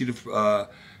dissociative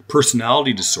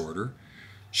personality disorder.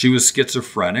 She was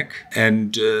schizophrenic,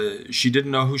 and she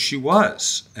didn't know who she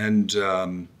was. And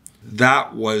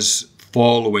that was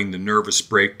following the nervous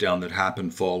breakdown that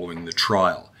happened following the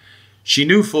trial. She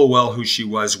knew full well who she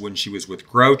was when she was with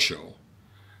Groucho,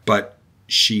 but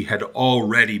she had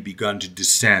already begun to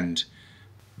descend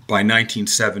by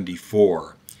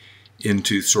 1974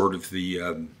 into sort of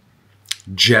the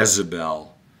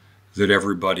Jezebel that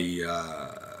everybody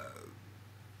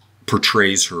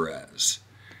portrays her as.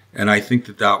 And I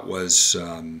think that was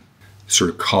sort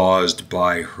of caused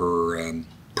by her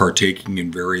partaking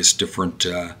in various different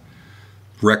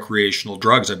recreational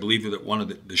drugs. I believe that one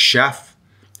of the chef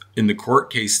in the court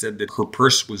case said that her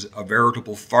purse was a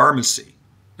veritable pharmacy.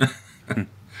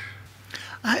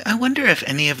 I wonder if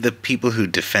any of the people who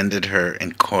defended her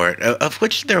in court, of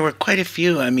which there were quite a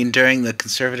few, I mean, during the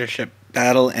conservatorship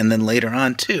battle and then later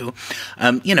on too,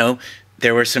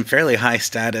 there were some fairly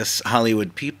high-status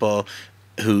Hollywood people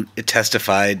who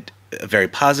testified very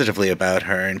positively about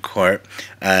her in court,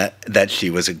 that she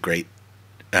was a great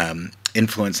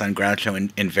influence on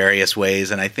Groucho in various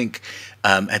ways. And I think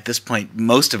at this point,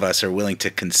 most of us are willing to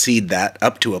concede that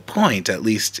up to a point, at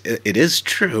least it is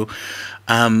true.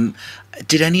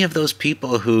 Did any of those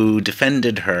people who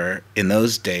defended her in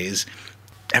those days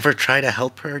ever try to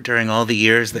help her during all the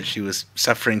years that she was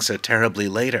suffering so terribly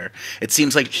later? It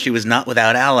seems like she was not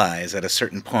without allies at a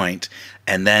certain point,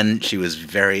 and then she was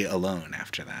very alone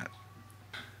after that.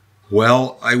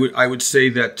 Well, I would say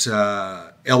that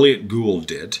Elliot Gould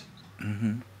did.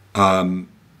 Mm-hmm.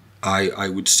 I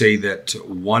would say that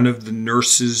one of the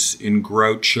nurses in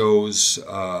Groucho's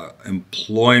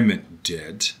employment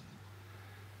did,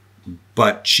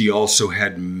 but she also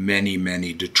had many,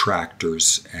 many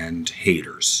detractors and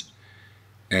haters.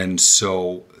 And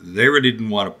so they really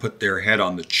didn't want to put their head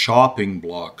on the chopping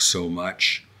block so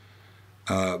much.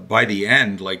 By the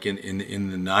end, like in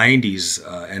the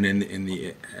 90s and in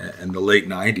the late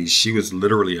 90s, she was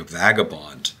literally a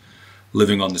vagabond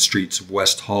living on the streets of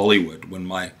West Hollywood.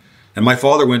 And my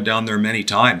father went down there many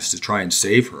times to try and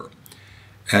save her.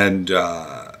 And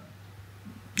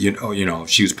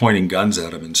she was pointing guns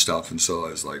at him and stuff, and so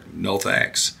I was like, no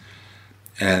thanks.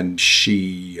 And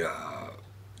she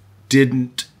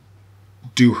didn't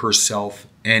do herself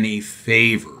any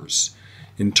favors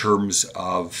in terms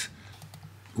of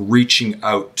reaching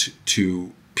out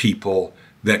to people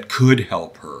that could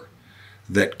help her,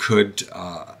 that could,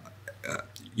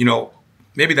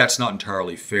 maybe that's not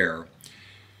entirely fair.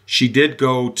 She did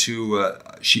go to,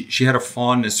 she had a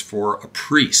fondness for a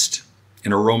priest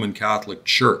in a Roman Catholic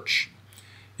church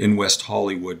in West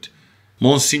Hollywood,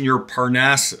 Monsignor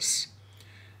Parnassus.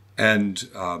 And,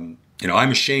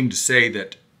 I'm ashamed to say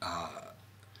that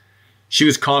she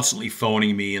was constantly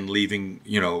phoning me and leaving,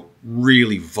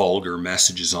 really vulgar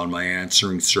messages on my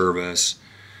answering service.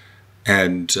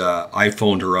 And I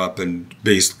phoned her up and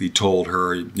basically told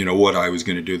her, what I was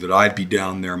going to do, that I'd be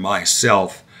down there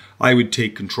myself. I would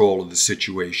take control of the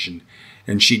situation,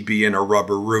 and she'd be in a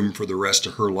rubber room for the rest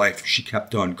of her life if she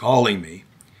kept on calling me.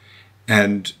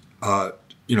 And,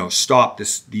 stop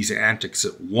these antics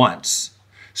at once.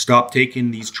 Stop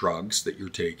taking these drugs that you're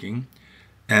taking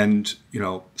and,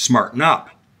 smarten up.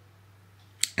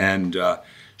 And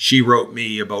she wrote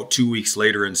me about 2 weeks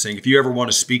later and saying, if you ever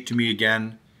want to speak to me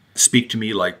again, speak to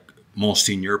me like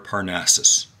Monsignor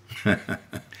Parnassus.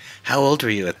 How old were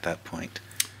you at that point?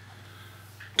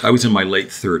 I was in my late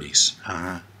 30s.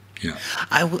 Uh-huh. Yeah.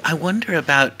 I wonder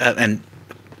about, and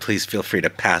please feel free to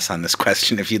pass on this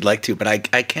question if you'd like to, but I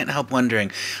can't help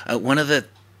wondering, one of the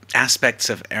aspects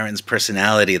of Erin's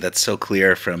personality that's so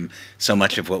clear from so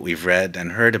much of what we've read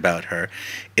and heard about her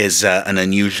is an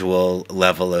unusual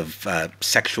level of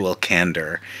sexual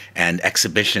candor and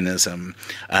exhibitionism.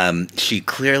 She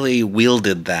clearly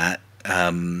wielded that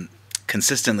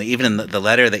consistently, even in the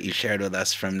letter that you shared with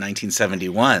us from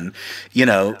 1971,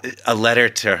 a letter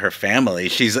to her family.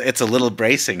 It's a little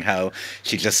bracing how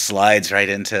she just slides right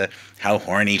into how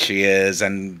horny she is,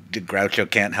 and Groucho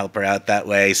can't help her out that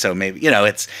way. So maybe,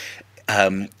 it's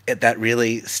that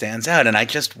really stands out. And I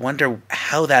just wonder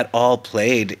how that all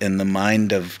played in the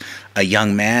mind of a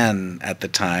young man at the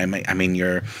time. I mean,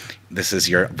 this is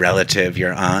your relative,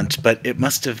 your aunt, but it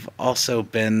must have also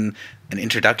been an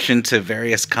introduction to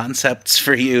various concepts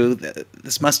for you.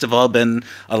 This must have all been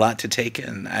a lot to take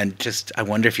in. And I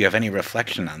wonder if you have any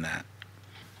reflection on that.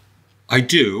 I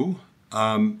do.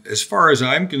 As far as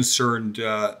I'm concerned,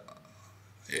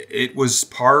 it was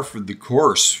par for the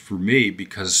course for me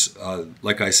because,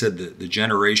 like I said, the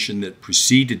generation that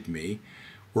preceded me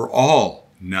were all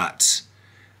nuts.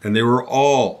 And they were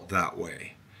all that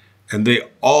way. And they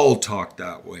all talked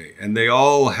that way. And they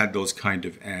all had those kind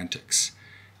of antics.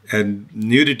 And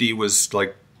nudity was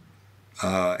like,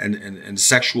 and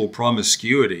sexual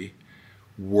promiscuity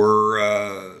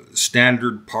were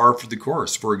standard par for the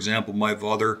course. For example, my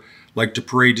father liked to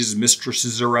parade his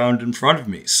mistresses around in front of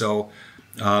me. So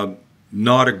I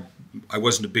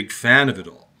wasn't a big fan of it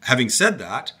all. Having said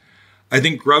that, I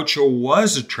think Groucho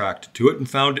was attracted to it and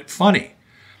found it funny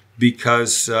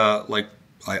because,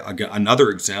 another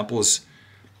example is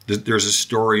there's a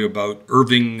story about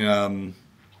Irving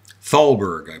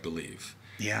Thalberg, I believe.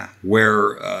 Yeah.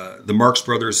 Where the Marx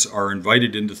brothers are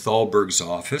invited into Thalberg's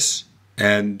office.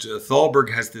 And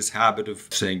Thalberg has this habit of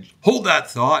saying, hold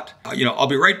that thought, I'll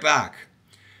be right back.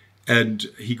 And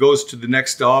he goes to the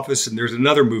next office and there's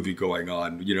another movie going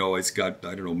on. It's got,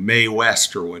 Mae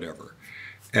West or whatever.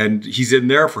 And he's in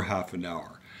there for half an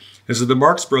hour. And so the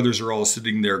Marx brothers are all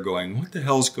sitting there going, what the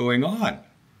hell's going on?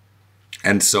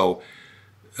 And so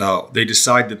they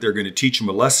decide that they're going to teach him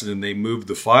a lesson, and they move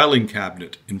the filing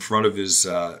cabinet in front of his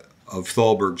of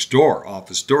Thalberg's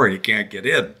office door, and he can't get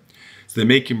in. So they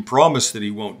make him promise that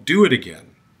he won't do it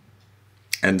again.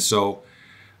 And so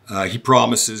he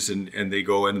promises, and they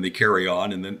go in and they carry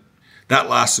on, and then that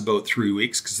lasts about 3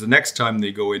 weeks because the next time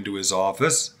they go into his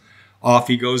office, off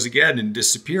he goes again and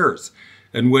disappears.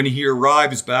 And when he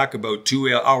arrives back about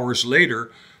 2 hours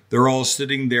later, they're all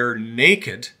sitting there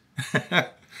naked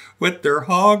with their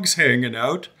hogs hanging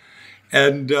out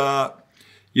and,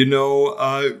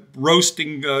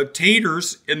 roasting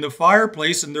taters in the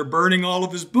fireplace, and they're burning all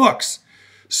of his books.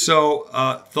 So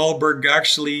Thalberg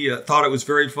actually thought it was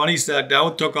very funny, sat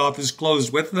down, took off his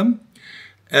clothes with them,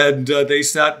 and they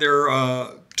sat there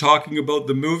talking about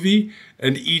the movie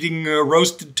and eating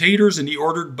roasted taters, and he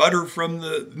ordered butter from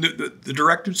the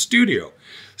director's studio.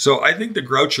 So I think the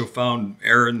Groucho found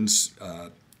Erin's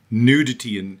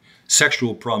nudity and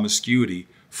sexual promiscuity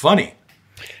funny.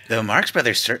 The Marx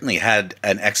brothers certainly had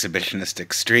an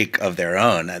exhibitionistic streak of their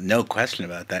own, no question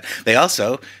about that. They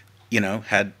also,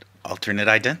 had alternate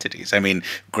identities. I mean,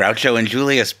 Groucho and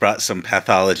Julius brought some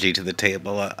pathology to the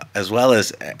table, as well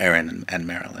as Erin and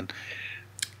Marilyn.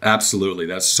 Absolutely.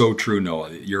 That's so true,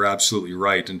 Noah. You're absolutely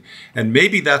right. And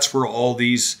maybe that's where all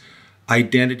these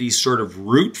identities sort of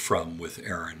root from with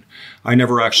Erin. I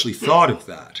never actually thought of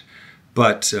that.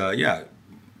 But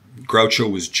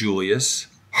Groucho was Julius.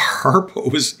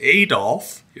 Harpo was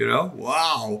Adolf,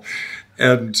 wow.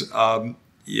 And,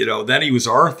 then he was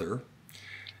Arthur.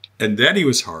 And then he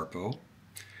was Harpo.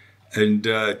 And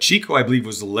Chico, I believe,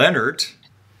 was Leonard.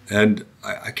 And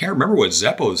I can't remember what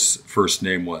Zeppo's first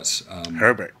name was.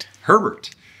 Herbert.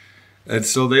 Herbert. And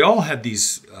so they all had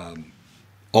these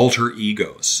alter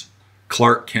egos.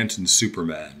 Clark Kent and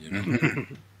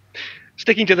Superman,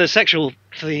 Sticking to the sexual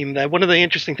theme there, one of the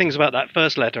interesting things about that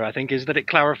first letter, I think, is that it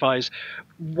clarifies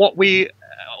what we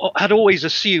had always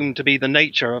assumed to be the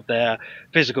nature of their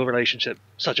physical relationship,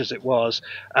 such as it was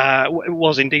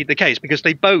indeed the case, because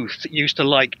they both used to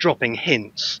like dropping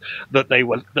hints that they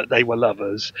were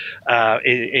lovers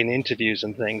in interviews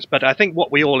and things. But I think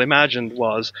what we all imagined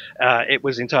was it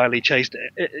was entirely chaste,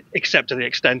 except to the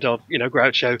extent of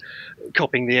Groucho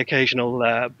copying the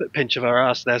occasional pinch of her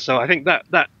ass there. So I think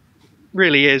that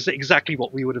really is exactly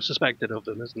what we would have suspected of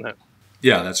them, isn't it?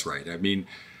 Yeah, that's right. I mean,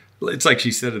 it's like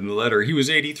she said in the letter, he was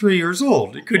 83 years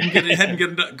old. He couldn't get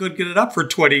it up for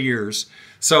 20 years.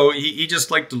 So he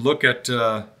just liked to look at,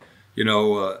 and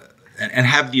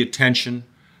have the attention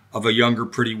of a younger,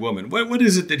 pretty woman. What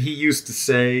is it that he used to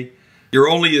say? You're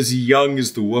only as young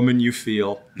as the woman you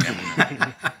feel.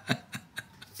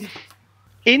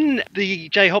 In the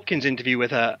Jay Hopkins interview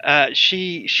with her,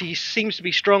 she seems to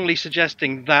be strongly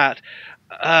suggesting that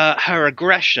her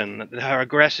aggression, her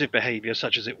aggressive behavior,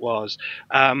 such as it was,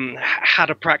 had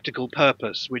a practical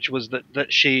purpose, which was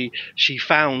that she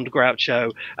found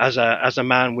Groucho as a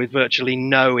man with virtually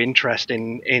no interest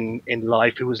in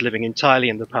life, who was living entirely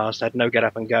in the past, had no get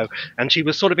up and go, and she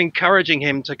was sort of encouraging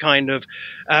him to kind of,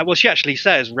 she actually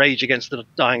says "rage against the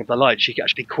dying of the light." She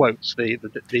actually quotes the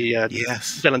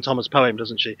Yes. Dylan Thomas poem,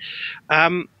 doesn't she?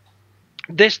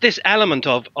 This element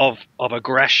of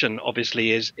aggression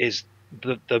obviously is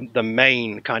the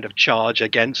main kind of charge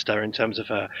against her in terms of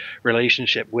her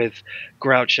relationship with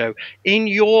Groucho. In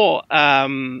your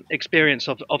experience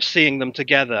of seeing them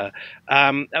together,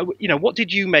 what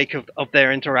did you make of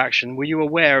their interaction? Were you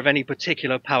aware of any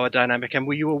particular power dynamic, and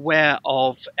were you aware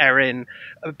of Erin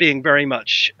being very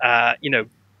much,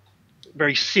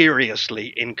 very seriously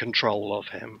in control of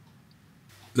him?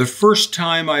 The first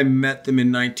time I met them in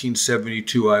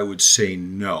 1972, I would say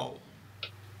no.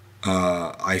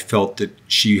 I felt that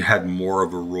she had more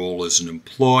of a role as an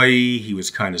employee. He was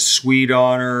kind of sweet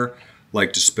on her,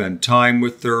 liked to spend time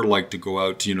with her, liked to go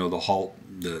out to,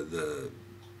 the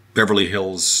Beverly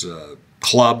Hills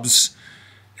clubs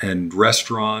and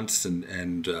restaurants.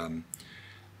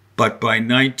 But by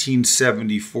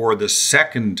 1974, the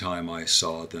second time I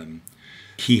saw them,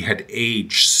 he had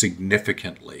aged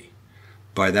significantly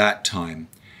by that time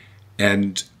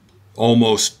and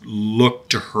almost looked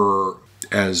to her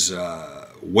as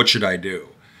what should I do?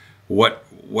 What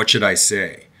should I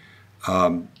say?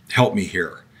 Help me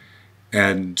here.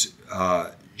 And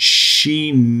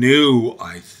she knew,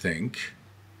 I think,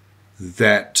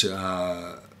 that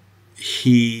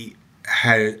he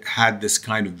had this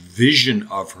kind of vision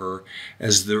of her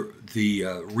as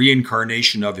the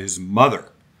reincarnation of his mother,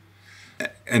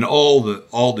 and all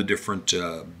the different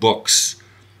books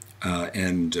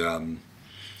and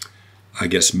I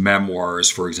guess memoirs,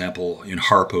 for example, in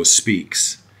Harpo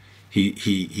Speaks,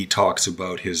 he talks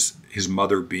about his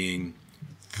mother being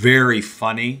very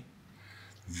funny,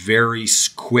 very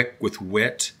quick with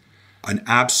wit, an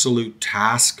absolute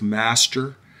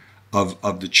taskmaster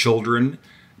of the children,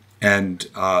 and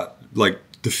like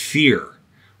the fear.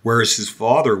 Whereas his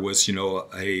father was,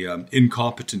 a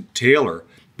incompetent tailor,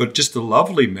 but just a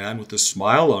lovely man with a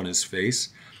smile on his face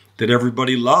that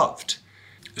everybody loved.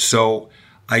 So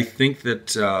I think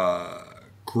that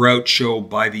Groucho,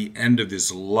 by the end of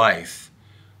his life,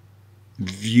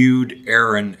 viewed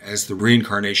Erin as the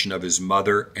reincarnation of his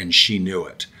mother, and she knew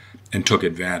it and took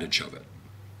advantage of it.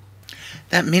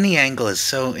 That mini angle is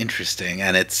so interesting,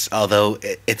 and although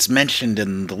it's mentioned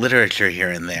in the literature here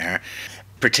and there,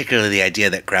 particularly the idea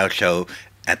that Groucho,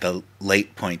 at the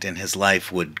late point in his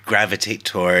life, would gravitate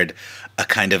toward a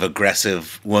kind of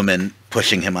aggressive woman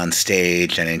pushing him on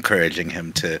stage and encouraging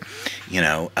him to,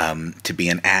 to be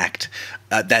an act.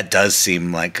 That does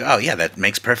seem like, oh yeah, that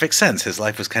makes perfect sense. His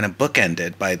life was kind of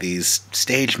bookended by these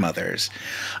stage mothers.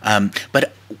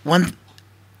 But one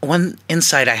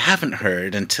insight I haven't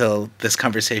heard until this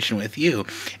conversation with you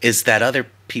is that other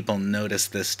people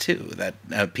noticed this too,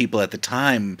 that people at the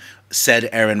time said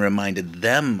Erin reminded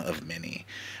them of Minnie.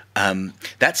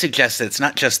 That suggests that it's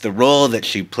not just the role that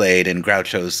she played in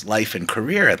Groucho's life and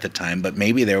career at the time, but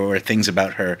maybe there were things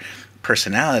about her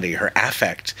personality, her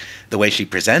affect, the way she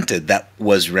presented that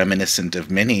was reminiscent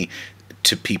of Minnie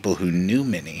to people who knew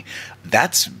Minnie.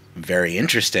 That's very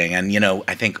interesting. And,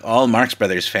 I think all Marx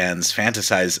Brothers fans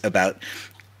fantasize about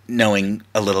knowing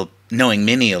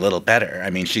Minnie a little better. I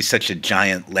mean, she's such a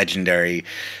giant, legendary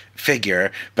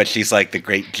figure, but she's like the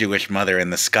great Jewish mother in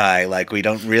the sky. Like, we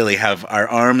don't really have our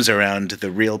arms around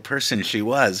the real person she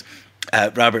was.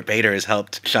 Robert Bader has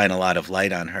helped shine a lot of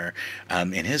light on her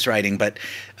in his writing,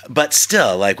 but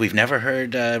still, like, we've never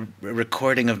heard a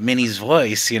recording of Minnie's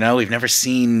voice. We've never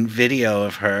seen video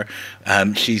of her.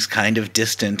 She's kind of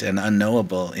distant and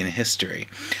unknowable in history.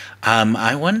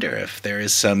 I wonder if there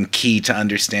is some key to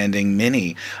understanding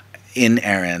Minnie in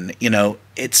Erin.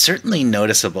 It's certainly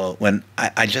noticeable when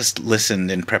I just listened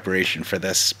in preparation for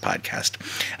this podcast.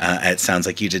 It sounds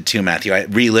like you did too, Matthew. I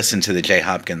re-listened to the Jay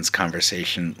Hopkins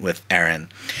conversation with Erin.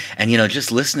 And,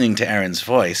 just listening to Erin's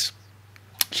voice,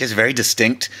 she has a very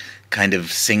distinct kind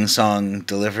of sing-song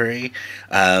delivery.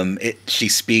 She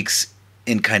speaks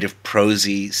in kind of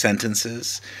prosy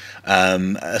sentences,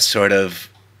 a sort of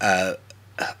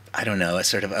a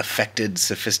sort of affected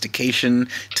sophistication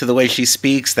to the way she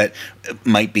speaks that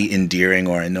might be endearing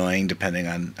or annoying depending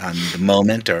on the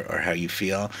moment or how you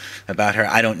feel about her.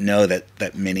 I don't know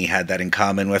that Minnie had that in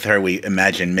common with her. We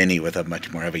imagine Minnie with a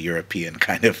much more of a European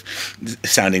kind of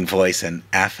sounding voice and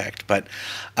affect. But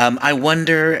I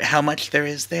wonder how much there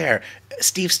is there.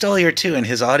 Steve Stoliar, too, in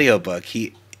his audiobook,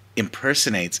 he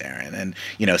impersonates Erin and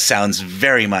sounds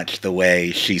very much the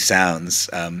way she sounds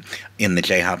in the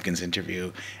Jay Hopkins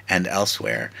interview and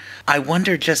elsewhere. I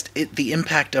wonder just the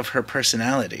impact of her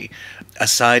personality,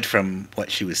 aside from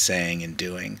what she was saying and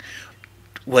doing.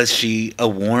 Was she a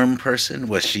warm person?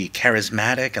 Was she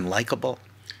charismatic and likable?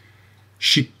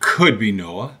 She could be,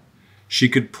 Noah. She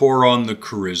could pour on the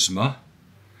charisma.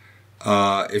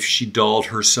 If she dolled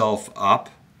herself up,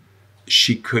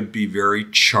 she could be very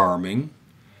charming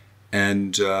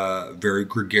and very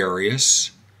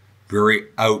gregarious, very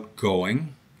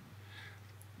outgoing.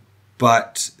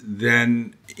 But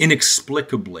then,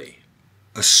 inexplicably,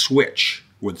 a switch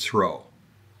would throw.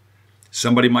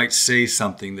 Somebody might say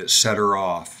something that set her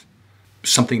off.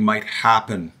 Something might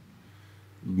happen.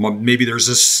 Maybe there's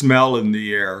a smell in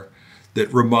the air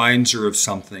that reminds her of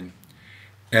something.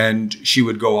 And she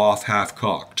would go off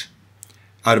half-cocked,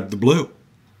 out of the blue.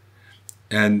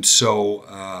 And so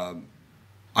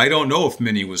I don't know if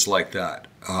Minnie was like that.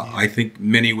 I think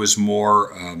Minnie was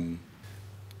more,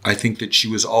 I think that she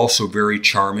was also very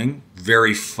charming,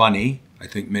 very funny. I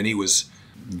think Minnie was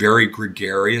very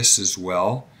gregarious as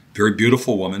well. Very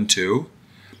beautiful woman too.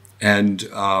 And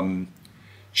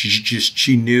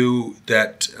she knew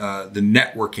that the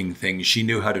networking thing, she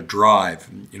knew how to drive.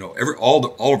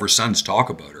 All of her sons talk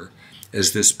about her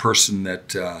as this person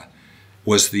that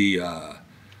was the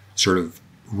sort of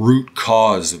root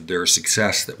cause of their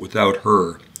success, that without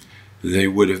her, they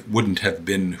wouldn't have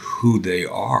been who they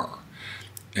are.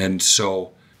 And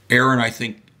so Erin, I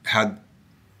think, had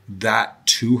that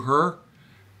to her,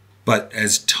 but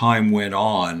as time went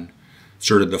on,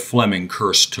 sort of the Fleming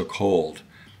curse took hold,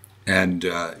 and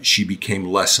she became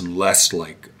less and less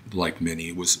like Minnie.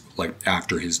 It was like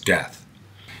after his death,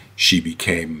 she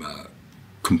became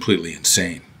completely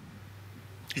insane.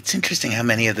 It's interesting how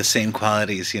many of the same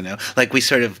qualities, like we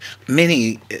sort of,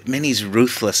 Minnie's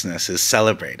ruthlessness is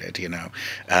celebrated,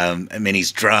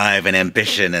 Minnie's drive and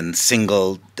ambition and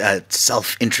single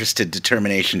self-interested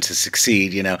determination to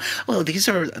succeed, well, these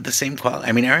are the same qualities.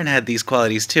 I mean, Erin had these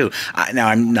qualities too. Now,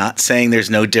 I'm not saying there's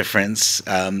no difference,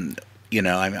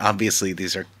 obviously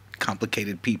these are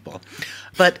complicated people.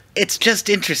 But it's just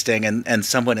interesting and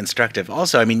somewhat instructive.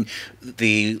 Also, I mean,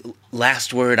 the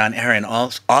last word on Erin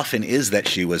often is that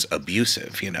she was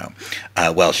abusive, she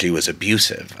was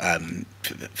abusive,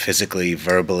 physically,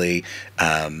 verbally,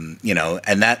 and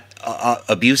that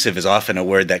abusive is often a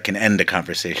word that can end a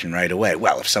conversation right away.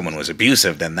 Well, if someone was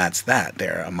abusive, then that's that.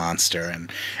 They're a monster,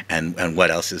 and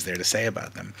what else is there to say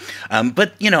about them?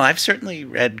 But, I've certainly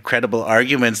read credible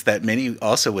arguments that Minnie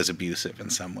also was abusive in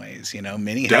some ways.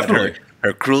 Minnie Definitely. had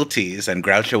her cruelties, and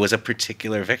Groucho was a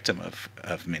particular victim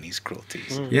of Minnie's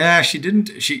cruelties. Yeah, she didn't.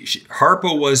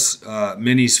 Harpo was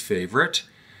Minnie's favorite,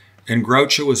 and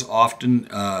Groucho was often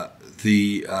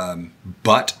the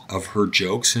butt of her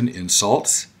jokes and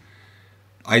insults.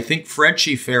 I think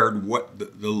Frenchie fared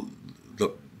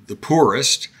the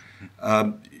poorest.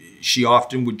 She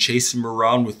often would chase him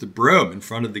around with the broom in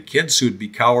front of the kids who would be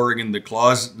cowering in the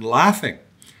closet and laughing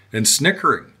and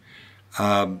snickering.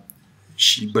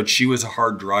 But she was a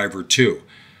hard driver too.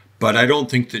 But I don't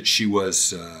think that she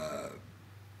was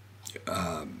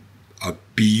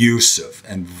abusive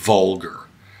and vulgar,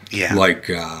 like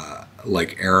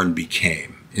Erin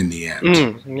became in the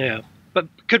end. Yeah. but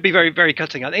could be very, very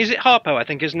cutting. Is it Harpo, I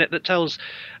think, isn't it, that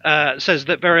says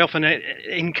that very often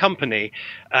in company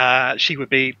she would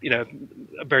be,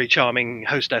 a very charming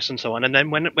hostess and so on, and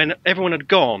then when everyone had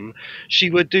gone, she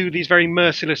would do these very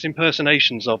merciless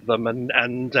impersonations of them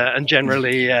and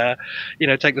generally,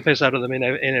 take the piss out of them in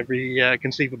every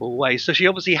conceivable way. So she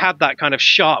obviously had that kind of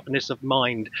sharpness of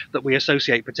mind that we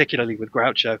associate particularly with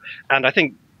Groucho, and I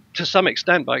think to some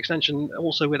extent, by extension,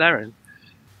 also with Erin.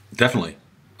 Definitely.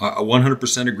 I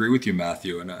 100% agree with you,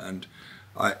 Matthew. And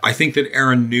I think that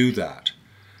Erin knew that.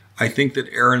 I think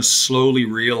that Erin slowly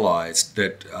realized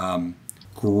that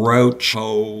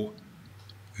Groucho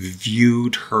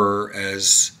viewed her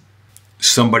as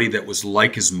somebody that was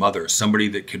like his mother, somebody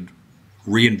that could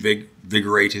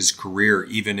reinvigorate his career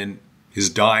even in his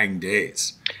dying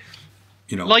days.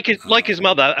 Like his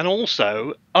mother, and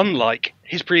also unlike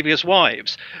his previous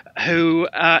wives, who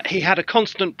he had a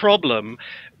constant problem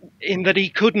in that he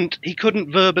couldn't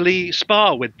verbally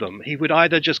spar with them. He would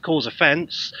either just cause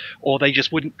offence, or they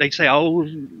just wouldn't. They'd say, "Oh,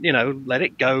 let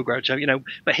it go, Groucho."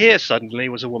 But here suddenly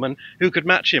was a woman who could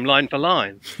match him line for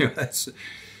line.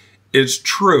 It's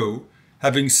true.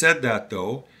 Having said that,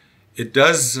 though, it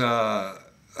does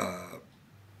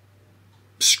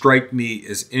strike me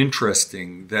as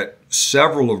interesting that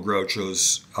several of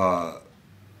Groucho's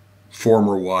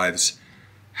former wives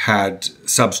had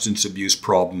substance abuse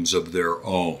problems of their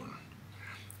own.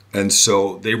 And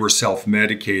so they were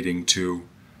self-medicating to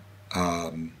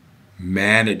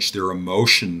manage their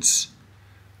emotions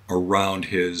around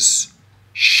his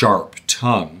sharp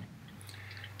tongue.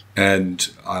 And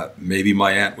maybe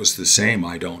my aunt was the same.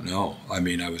 I don't know. I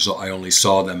mean, I only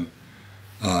saw them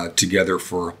together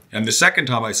and the second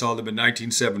time I saw them in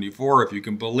 1974, if you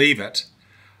can believe it,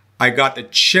 I got the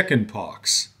chicken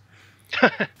pox.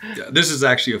 This is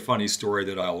actually a funny story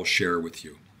that I will share with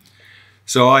you.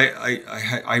 So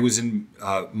I was in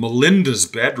Melinda's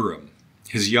bedroom,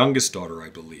 his youngest daughter, I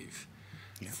believe,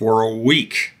 for a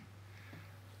week,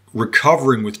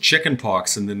 recovering with chicken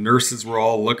pox, and the nurses were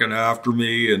all looking after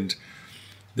me, and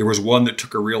there was one that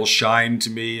took a real shine to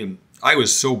me, and I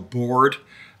was so bored.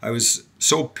 I was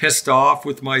so pissed off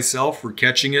with myself for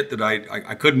catching it that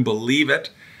I couldn't believe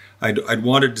it. I'd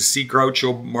wanted to see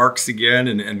Groucho Marx again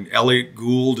and Elliot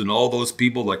Gould and all those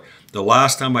people. Like the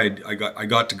last time I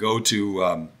got to go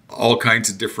to all kinds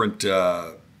of different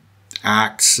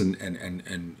acts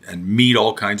and meet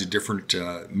all kinds of different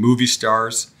movie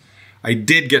stars. I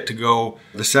did get to go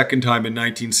the second time in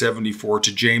 1974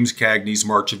 to James Cagney's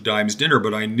March of Dimes dinner,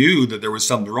 but I knew that there was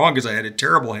something wrong because I had a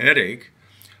terrible headache.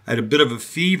 I had a bit of a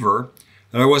fever,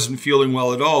 and I wasn't feeling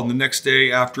well at all. And the next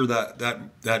day after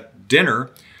that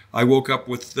dinner, I woke up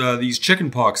with these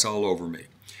chicken pox all over me.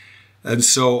 And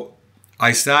so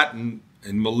I sat in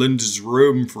Melinda's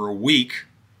room for a week,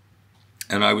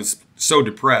 and I was so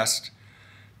depressed.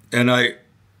 And I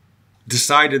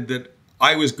decided that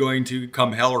I was going to,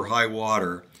 come hell or high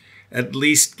water, at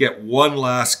least get one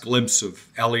last glimpse of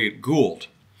Elliot Gould,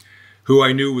 who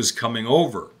I knew was coming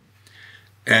over.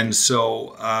 And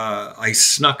so I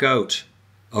snuck out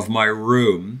of my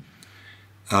room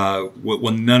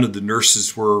when none of the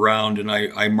nurses were around, and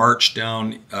I marched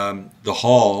down the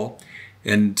hall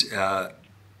and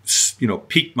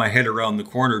peeked my head around the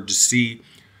corner to see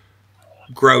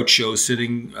Groucho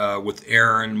sitting with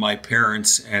Erin, my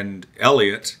parents, and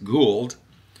Elliot Gould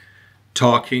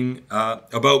talking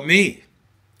about me.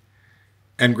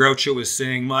 And Groucho was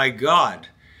saying, "My God,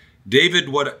 David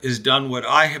has done what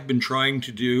I have been trying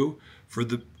to do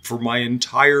for my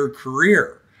entire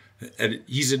career. And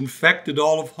he's infected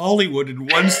all of Hollywood in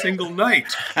one single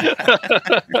night."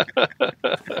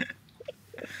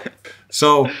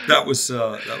 So that was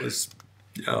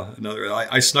another.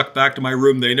 I snuck back to my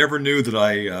room. They never knew that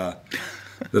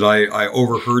I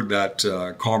overheard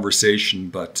that conversation.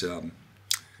 But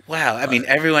wow, I mean,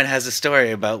 everyone has a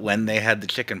story about when they had the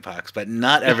chicken pox, but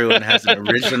not everyone has an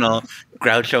original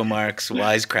Groucho Marx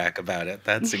wisecrack about it.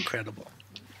 That's incredible.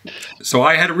 So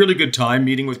I had a really good time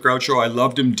meeting with Groucho. I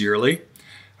loved him dearly.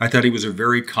 I thought he was a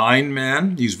very kind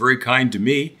man. He was very kind to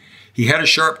me. He had a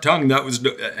sharp tongue,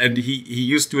 and he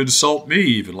used to insult me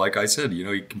even. Like I said,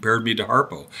 he compared me to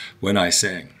Harpo when I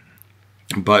sang.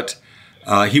 But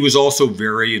he was also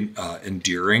very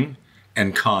endearing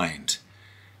and kind.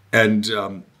 And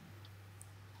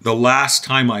the last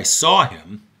time I saw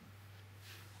him,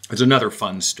 it's another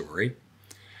fun story.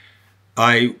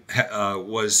 I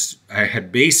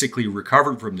had basically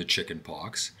recovered from the chicken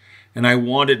pox, and I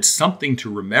wanted something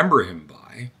to remember him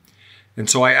by. And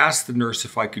so I asked the nurse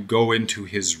if I could go into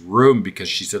his room, because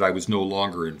she said I was no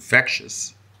longer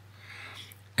infectious,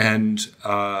 and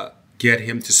get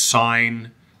him to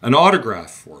sign an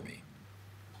autograph for me.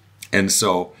 And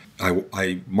so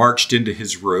I marched into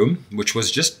his room, which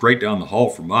was just right down the hall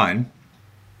from mine.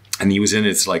 And he was in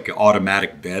his like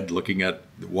automatic bed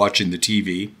watching the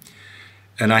TV.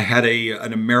 And I had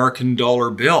an American dollar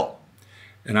bill.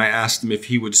 And I asked him if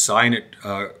he would sign it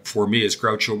for me as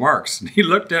Groucho Marx. And he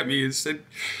looked at me and said,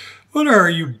 "What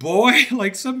are you, boy?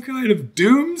 Like some kind of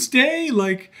doomsday?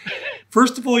 Like,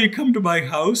 first of all, you come to my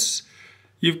house.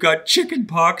 You've got chicken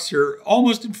pox. You're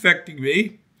almost infecting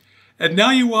me. And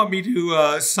now you want me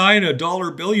to sign a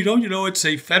dollar bill? You know it's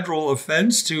a federal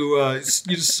offense to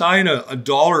you to sign a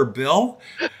dollar bill?"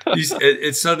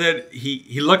 So that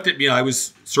he looked at me. And I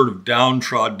was sort of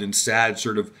downtrodden and sad,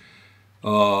 sort of.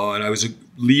 And I was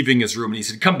leaving his room, and he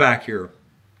said, "Come back here."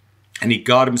 And he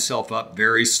got himself up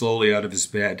very slowly out of his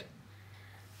bed.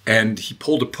 And he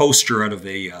pulled a poster out of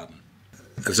it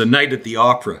was a Night at the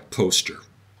Opera poster.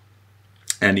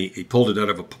 And he pulled it out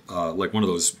of like one of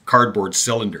those cardboard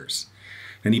cylinders.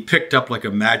 And he picked up like a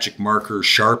magic marker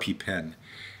Sharpie pen.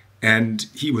 And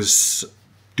he was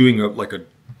doing a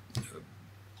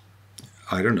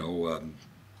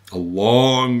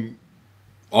long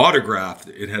autograph.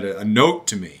 It had a note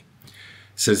to me. It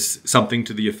says something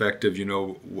to the effect of,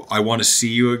 "I want to see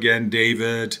you again,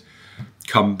 David.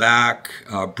 Come back.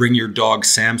 Bring your dog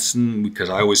Samson,"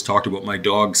 because I always talked about my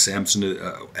dog Samson,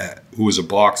 who was a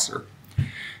boxer.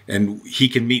 "And he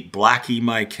can meet Blackie,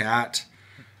 my cat."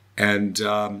 And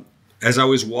as I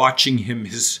was watching him,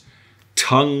 his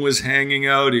tongue was hanging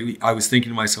out. I was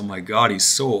thinking to myself, "My God, he's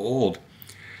so old."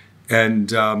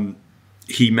 And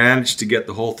he managed to get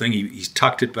the whole thing. He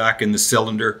tucked it back in the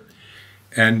cylinder,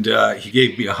 and he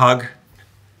gave me a hug.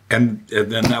 And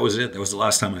then that was it. That was the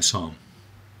last time I saw him.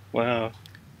 Wow.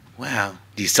 Wow.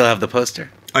 Do you still have the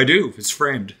poster? I do. It's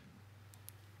framed.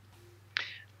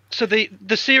 So the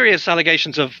serious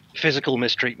allegations of physical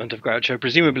mistreatment of Groucho,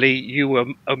 presumably you were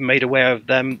made aware of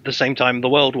them the same time the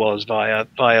world was via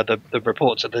the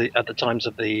reports at the times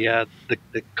of the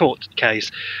court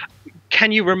case.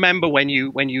 Can you remember when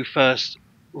you first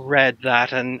read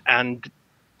that and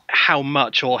how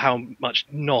much or how much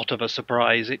not of a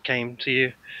surprise it came to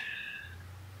you?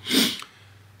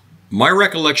 My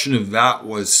recollection of that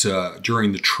was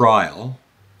during the trial,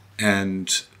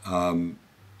 and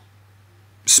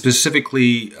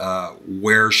specifically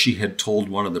where she had told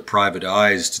one of the private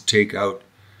eyes to take out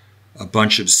a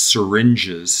bunch of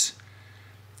syringes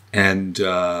and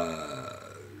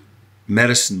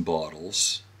medicine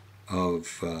bottles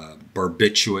of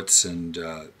barbiturates and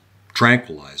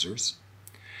tranquilizers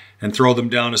and throw them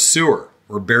down a sewer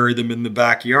or bury them in the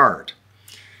backyard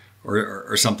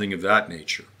or something of that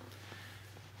nature.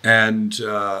 And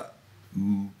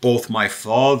both my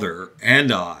father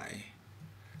and I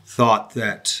thought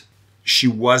that she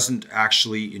wasn't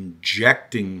actually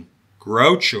injecting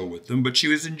Groucho with them, but she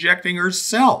was injecting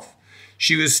herself.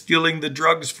 She was stealing the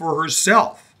drugs for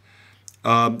herself.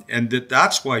 And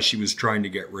that's why she was trying to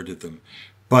get rid of them.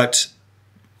 But,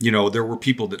 there were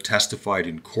people that testified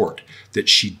in court that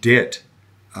she did,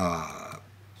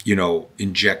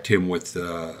 inject him with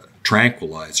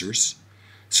tranquilizers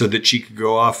so that she could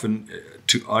go off on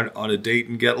a date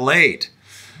and get laid.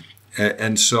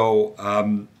 And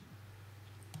so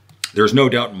there's no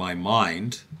doubt in my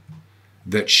mind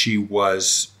that she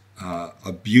was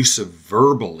abusive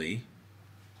verbally.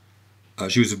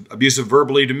 She was abusive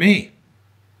verbally to me.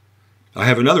 I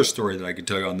have another story that I could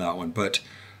tell you on that one. But,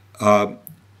 as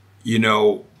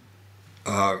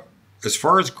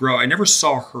far as I never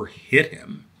saw her hit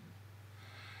him.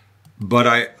 But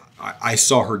I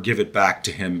saw her give it back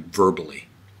to him verbally,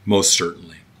 most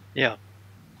certainly. Yeah.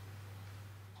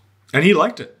 And he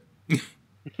liked it.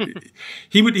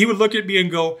 He would look at me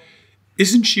and go,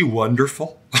 "Isn't she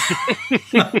wonderful?"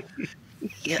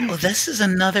 Yeah, well, this is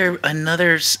another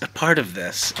part of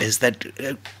this, is that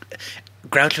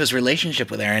Groucho's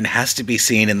relationship with Erin has to be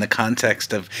seen in the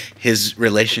context of his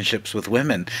relationships with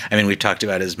women. I mean, we've talked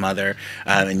about his mother,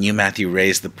 and you, Matthew,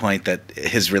 raised the point that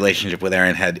his relationship with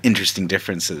Erin had interesting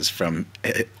differences from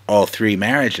all three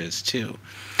marriages, too.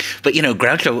 But,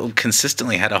 Groucho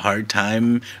consistently had a hard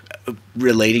time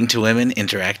relating to women,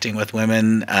 interacting with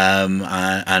women on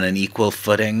an equal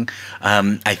footing.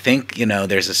 I think,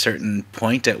 there's a certain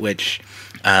point at which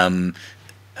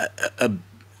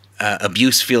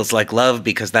abuse feels like love,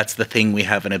 because that's the thing we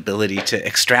have an ability to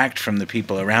extract from the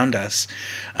people around us,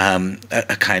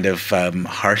 a kind of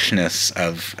harshness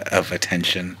of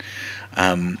attention.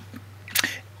 I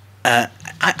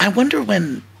wonder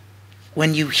when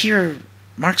you hear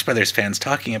Marx Brothers fans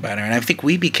talking about her, and I think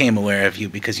we became aware of you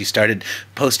because you started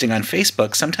posting on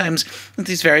Facebook, sometimes with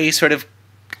these very sort of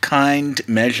kind,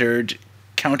 measured,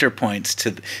 counterpoints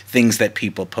to things that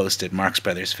people posted, Marx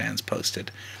Brothers fans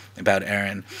posted about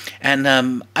Erin. And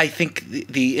I think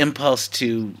the impulse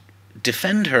to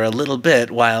defend her a little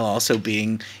bit while also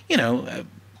being,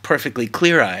 perfectly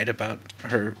clear-eyed about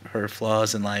her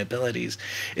flaws and liabilities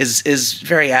is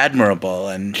very admirable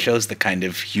and shows the kind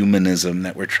of humanism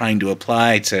that we're trying to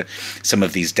apply to some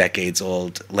of these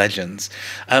decades-old legends.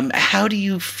 How do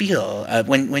you feel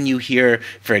when you hear,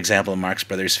 for example, Marx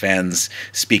Brothers fans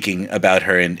speaking about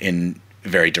her in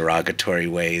very derogatory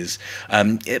ways?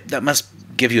 That must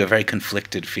give you a very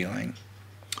conflicted feeling.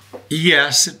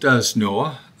 Yes, it does,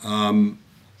 Noah.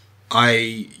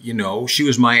 She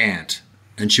was my aunt.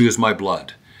 And she was my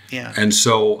blood. Yeah. And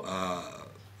so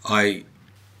I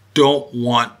don't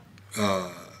want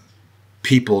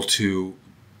people to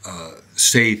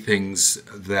say things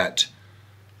that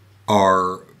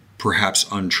are perhaps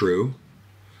untrue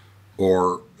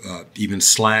or even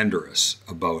slanderous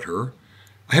about her.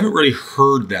 I haven't really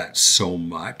heard that so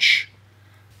much.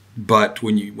 But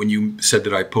when you said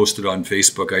that I posted on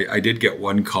Facebook, I did get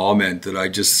one comment that I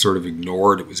just sort of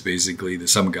ignored. It was basically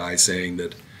some guy saying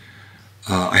that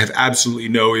I have absolutely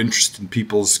no interest in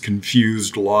people's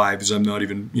confused lives. I'm not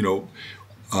even,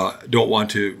 don't want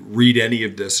to read any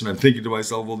of this. And I'm thinking to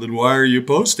myself, well, then why are you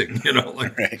posting?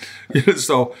 Right.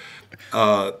 So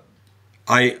I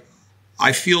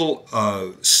feel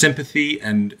sympathy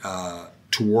and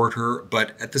toward her,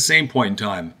 but at the same point in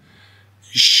time,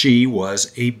 she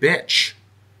was a bitch.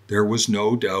 There was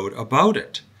no doubt about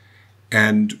it.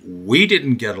 And we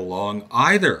didn't get along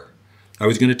either. I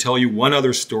was going to tell you one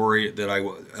other story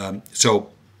that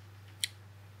so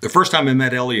the first time I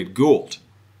met Elliot Gould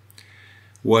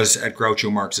was at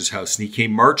Groucho Marx's house, and he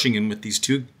came marching in with these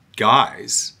two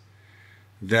guys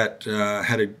that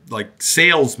had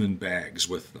salesman bags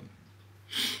with them.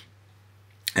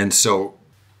 And so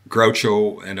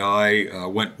Groucho and I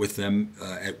went with them,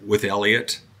 with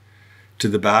Elliot, to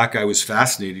the back. I was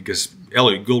fascinated because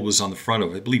Elliot Gould was on the front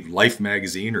of, I believe, Life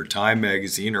magazine or Time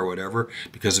magazine or whatever,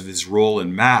 because of his role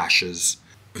in MASH as,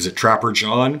 was it Trapper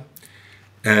John?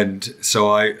 And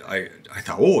so I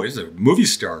thought, oh, he's a movie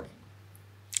star.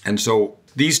 And so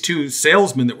these two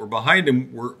salesmen that were behind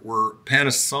him were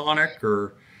Panasonic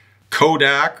or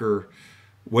Kodak or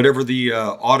whatever the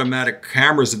automatic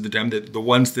cameras of the time, the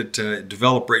ones that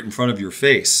develop right in front of your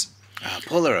face.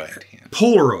 Polaroid. Yeah.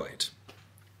 Polaroid.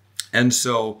 And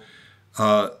so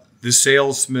the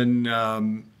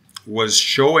salesman was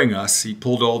showing us, he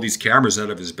pulled all these cameras out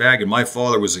of his bag, and my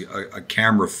father was a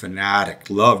camera fanatic,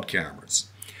 loved cameras.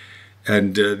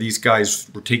 And these guys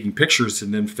were taking pictures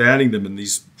and then fanning them, and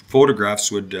these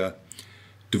photographs would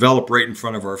develop right in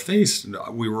front of our face. And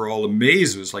we were all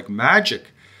amazed. It was like magic.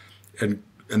 And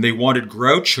they wanted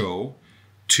Groucho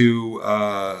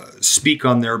to speak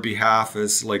on their behalf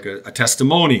as like a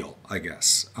testimonial, I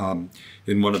guess,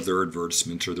 in one of their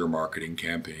advertisements or their marketing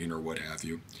campaign or what have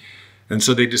you. And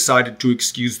so they decided to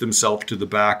excuse themselves to the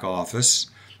back office.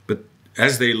 But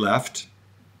as they left,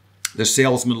 the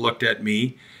salesman looked at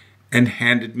me and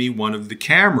handed me one of the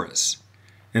cameras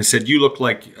and said, "You look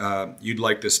like you'd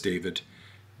like this, David.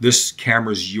 This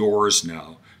camera's yours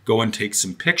now. Go and take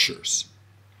some pictures."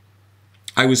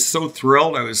 I was so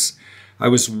thrilled. I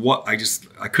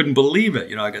couldn't believe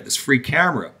it. I got this free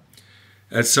camera.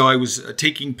 And so I was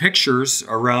taking pictures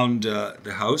around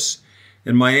the house,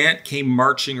 and my aunt came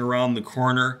marching around the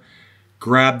corner,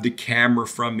 grabbed the camera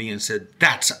from me and said,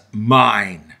 "That's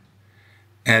mine."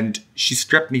 And she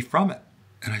stripped me from it.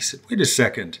 And I said, "Wait a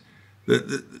second.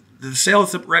 The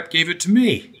sales rep gave it to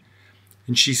me."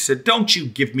 And she said, "Don't you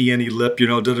give me any lip,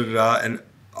 da-da-da." And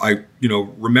I,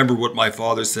 remember what my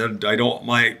father said. I don't want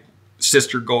my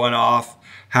sister going off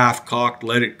half-cocked,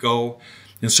 let it go.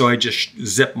 And so I just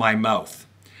zipped my mouth.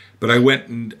 But I went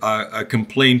and I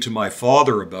complained to my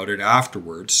father about it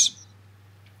afterwards.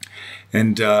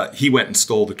 And he went and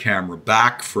stole the camera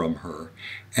back from her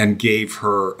and gave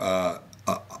her a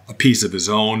piece of his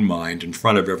own mind in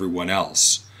front of everyone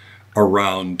else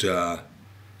around,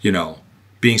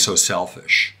 being so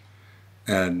selfish.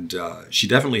 And she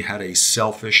definitely had a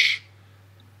selfish,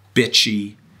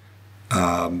 bitchy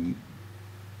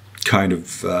kind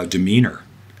of demeanor.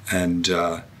 And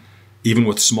even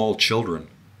with small children.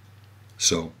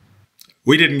 So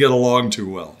we didn't get along too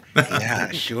well.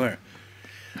 Yeah, sure.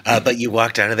 But you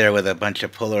walked out of there with a bunch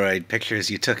of Polaroid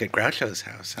pictures you took at Groucho's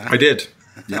house, huh? I did.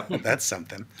 Yep. That's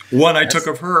something. One I took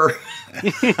of her.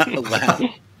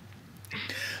 Wow.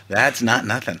 That's not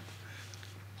nothing.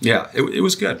 Yeah, it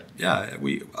was good. Yeah,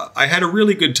 I had a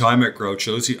really good time at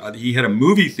Groucho's. He had a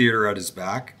movie theater at his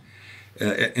back,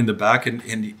 in the back, and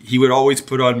he would always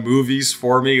put on movies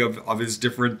for me of his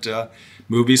different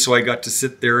movies, so I got to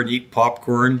sit there and eat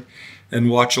popcorn and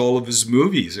watch all of his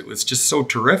movies. It was just so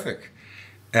terrific.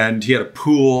 And he had a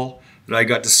pool that I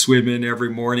got to swim in every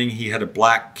morning. He had a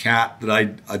black cat that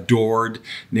I adored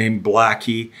named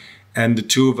Blackie. And the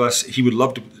two of us, he would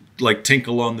love to like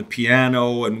tinkle on the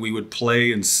piano, and we would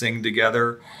play and sing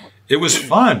together. It was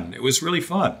fun. It was really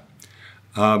fun.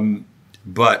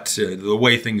 But the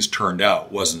way things turned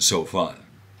out wasn't so fun.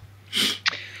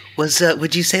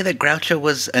 Would you say that Groucho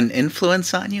was an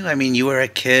influence on you? I mean, you were a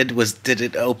kid. Did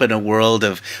it open a world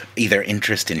of either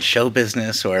interest in show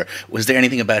business, or was there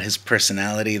anything about his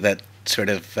personality that sort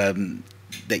of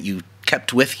that you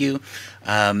kept with you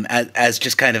as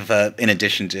just kind of in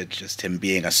addition to just him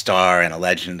being a star and a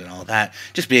legend and all that,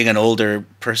 just being an older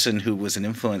person who was an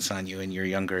influence on you in your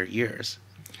younger years?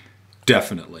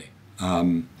 Definitely.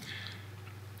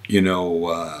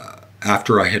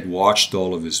 After I had watched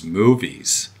all of his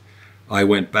movies, I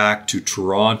went back to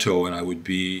Toronto, and I would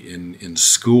be in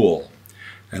school,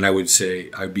 and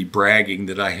I'd be bragging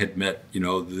that I had met,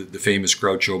 the famous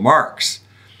Groucho Marx.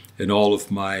 And all of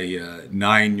my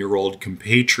 9-year-old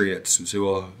compatriots would say,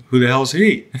 well, who the hell is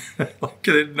he? Like, I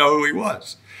didn't know who he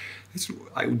was.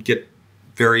 I would get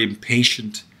very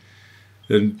impatient,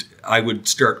 and I would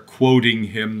start quoting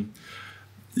him.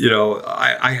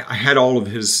 I had all of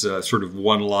his sort of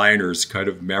one-liners kind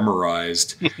of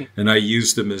memorized, and I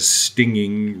used them as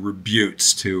stinging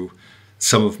rebukes to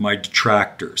some of my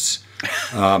detractors.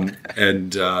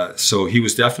 So he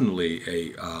was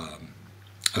definitely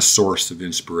a source of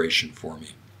inspiration for me.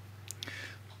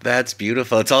 That's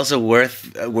beautiful. It's also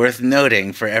worth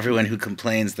noting for everyone who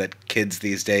complains that kids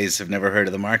these days have never heard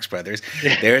of the Marx Brothers.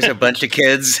 There's a bunch of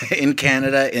kids in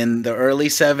Canada in the early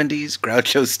 70s.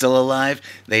 Groucho's still alive.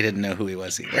 They didn't know who he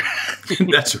was either.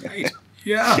 That's right.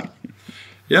 Yeah.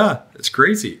 Yeah, it's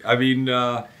crazy. I mean,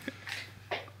 a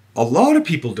lot of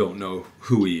people don't know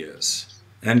who he is.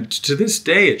 And to this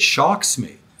day, it shocks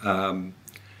me.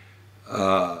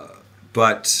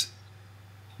 But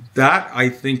that, I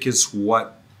think, is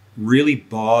what really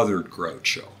bothered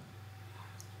Groucho,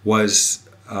 was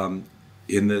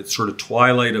in the sort of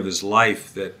twilight of his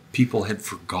life that people had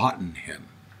forgotten him.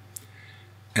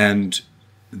 And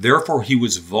therefore he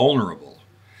was vulnerable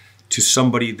to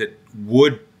somebody that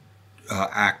would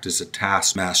act as a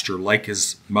taskmaster like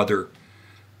his mother,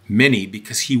 Minnie,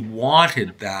 because he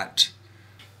wanted that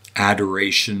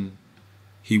adoration.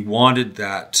 He wanted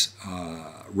that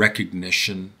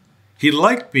recognition. He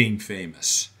liked being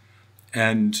famous.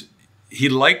 And he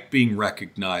liked being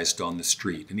recognized on the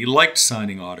street, and he liked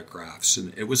signing autographs,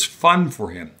 and it was fun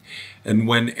for him. And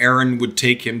when Erin would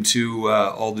take him to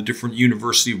all the different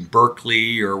University of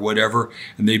Berkeley or whatever,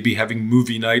 and they'd be having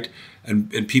movie night, and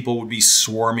people would be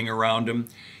swarming around him,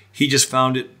 he just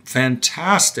found it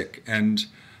fantastic. And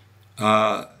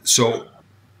so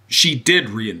she did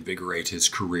reinvigorate his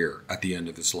career at the end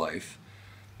of his life,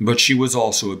 but she was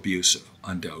also abusive,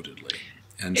 undoubtedly.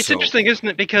 And it's interesting, isn't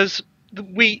it? Because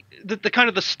the kind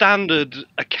of the standard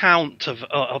account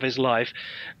of his life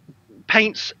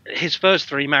paints his first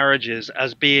 3 marriages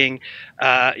as being,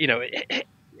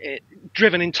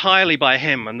 driven entirely by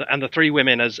him, and the 3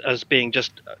 women as being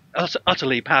just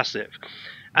utterly passive.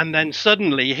 And then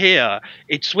suddenly here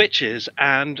it switches,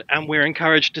 and we're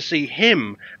encouraged to see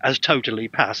him as totally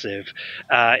passive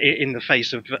in the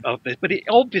face of this. But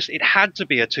it had to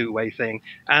be a two-way thing,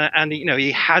 and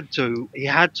he had to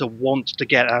want to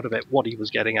get out of it what he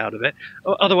was getting out of it.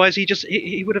 Otherwise,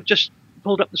 he would have just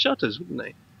pulled up the shutters, wouldn't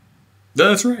he?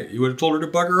 That's right. He would have told her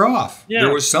to bugger off. Yeah.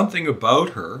 There was something about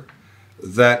her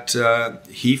that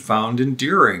he found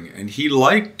endearing, and he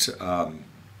liked.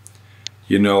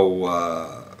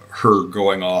 Her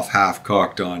going off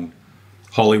half-cocked on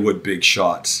Hollywood big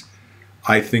shots.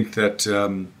 I think that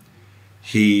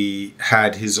he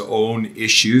had his own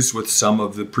issues with some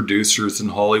of the producers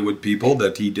and Hollywood people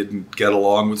that he didn't get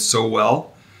along with so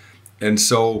well. And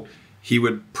so he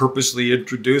would purposely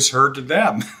introduce her to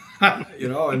them,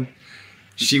 and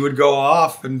she would go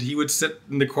off and he would sit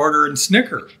in the corner and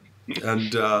snicker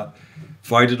and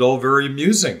find it all very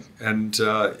amusing. And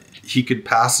he could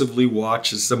passively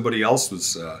watch as somebody else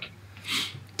was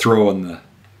throwing the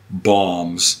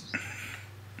bombs.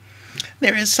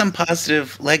 There is some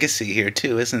positive legacy here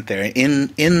too, isn't there? In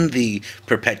the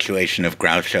perpetuation of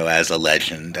Groucho as a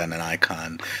legend and an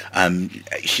icon,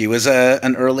 she was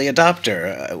an early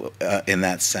adopter in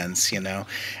that sense,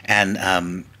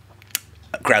 and.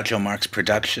 Groucho Marx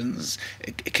Productions,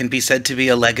 it can be said to be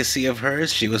a legacy of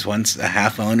hers. She was once a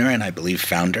half owner and I believe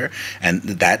founder, and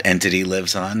that entity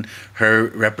lives on. Her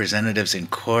representatives in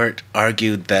court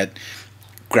argued that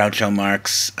Groucho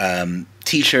Marx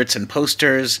T-shirts and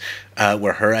posters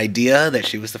were her idea, that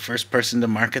she was the first person to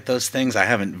market those things. I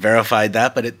haven't verified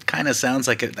that, but it kind of sounds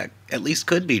like that at least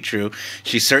could be true.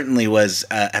 She certainly was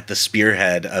at the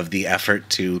spearhead of the effort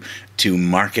to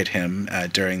market him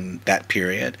during that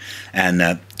period,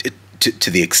 and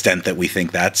to the extent that we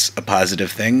think that's a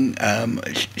positive thing,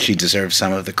 she deserves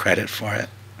some of the credit for it.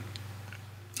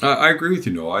 I agree with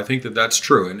you, Noah. I think that that's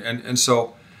true, and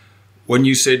so. When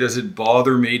you say, does it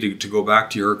bother me, to go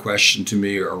back to your question to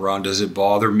me around, does it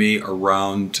bother me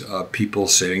around people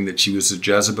saying that she was a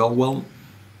Jezebel? Well,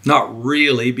 not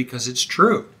really, because it's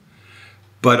true.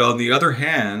 But on the other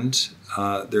hand,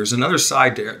 there's another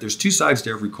side there's two sides to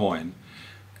every coin.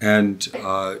 And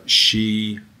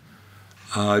she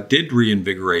did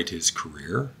reinvigorate his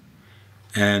career.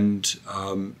 And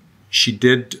she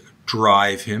did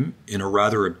drive him in a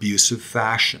rather abusive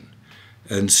fashion.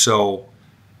 And so...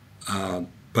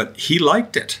 but he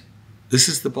liked it. This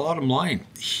is the bottom line.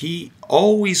 He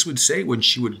always would say when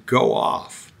she would go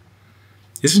off,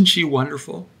 "Isn't she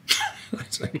wonderful?"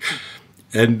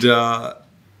 And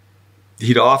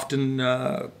he'd often,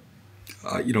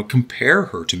 compare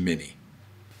her to Minnie.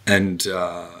 And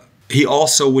he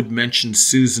also would mention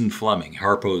Susan Fleming,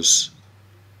 Harpo's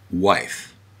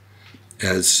wife,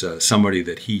 as somebody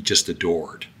that he just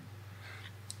adored.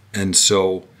 And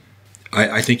so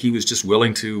I think he was just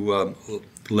willing to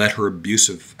let her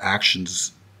abusive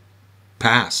actions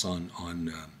pass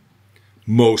on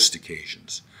most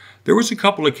occasions. There was a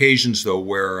couple occasions, though,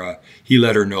 where he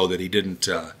let her know that he didn't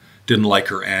like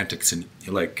her antics, and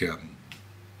let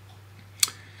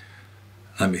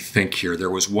me think here. There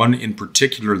was one in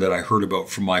particular that I heard about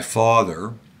from my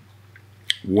father,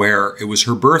 where it was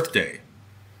her birthday.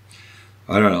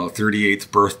 I don't know,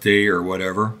 38th birthday or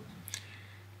whatever.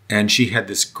 And she had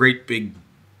this great big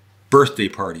birthday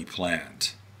party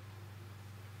planned.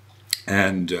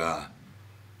 And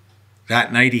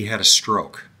that night he had a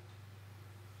stroke.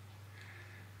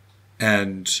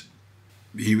 And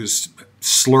he was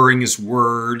slurring his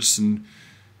words, and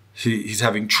he's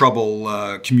having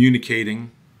trouble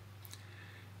communicating.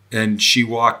 And she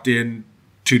walked in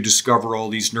to discover all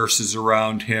these nurses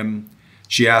around him.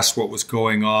 She asked what was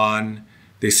going on.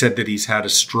 They said that he's had a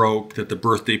stroke, that the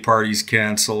birthday party's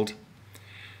canceled.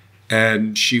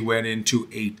 And she went into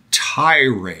a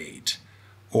tirade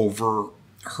over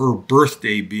her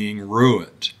birthday being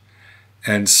ruined,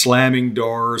 and slamming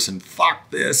doors and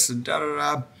fuck this and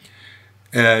da-da-da.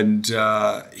 And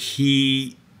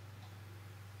he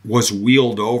was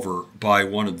wheeled over by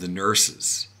one of the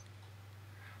nurses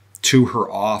to her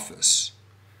office,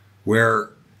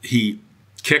 where he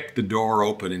kicked the door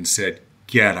open and said,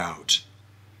 "Get out."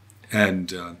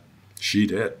 And she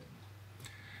did.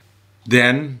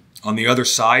 Then, on the other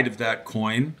side of that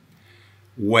coin,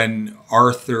 when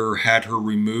Arthur had her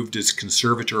removed as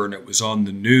conservator and it was on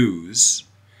the news,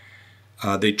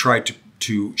 they tried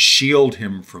to shield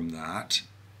him from that.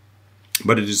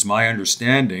 But it is my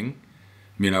understanding,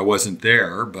 I mean, I wasn't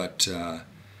there, but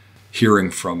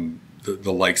hearing from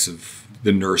the likes of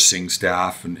the nursing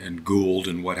staff and Gould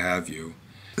and what have you,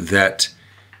 that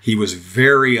he was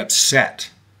very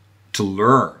upset to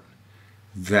learn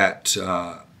that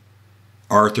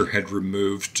Arthur had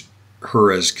removed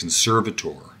her as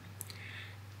conservator,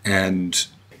 and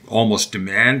almost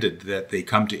demanded that they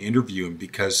come to interview him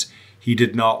because he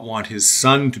did not want his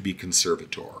son to be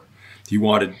conservator. He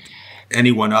wanted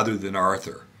anyone other than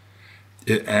Arthur.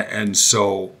 And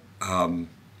so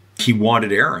he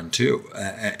wanted Erin too.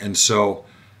 And so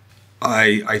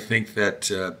I think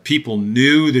that people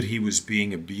knew that he was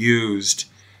being abused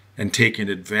and taken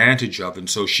advantage of, and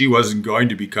so she wasn't going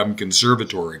to become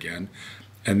conservator again.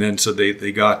 And then so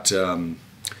they got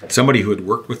somebody who had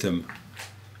worked with him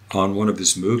on one of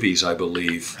his movies, I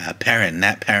believe. Nat Perrin.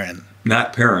 Nat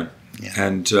Perrin. Yeah.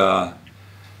 And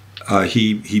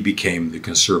he became the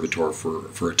conservator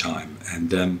for a time. And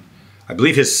then I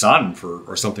believe his son,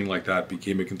 or something like that,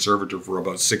 became a conservator for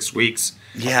about 6 weeks.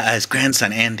 Yeah, his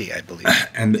grandson Andy, I believe.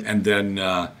 And then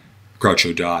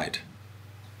Groucho died.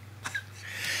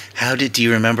 Do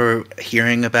you remember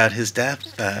hearing about his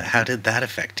death? How did that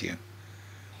affect you?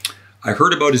 I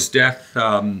heard about his death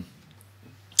in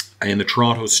the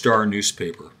Toronto Star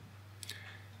newspaper,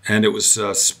 and it was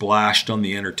splashed on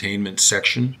the entertainment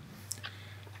section,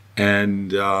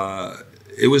 and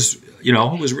it was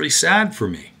really sad for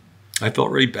me. I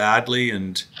felt really badly,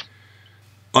 and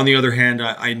on the other hand,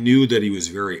 I knew that he was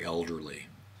very elderly.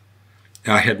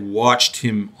 I had watched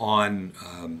him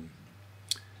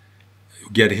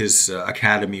get his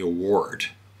Academy Award,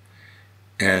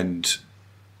 and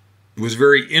it was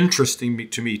very interesting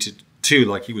to me too.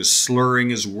 Like, he was slurring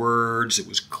his words. It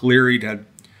was clear he'd had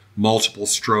multiple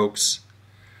strokes.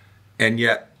 And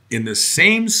yet, in the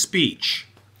same speech,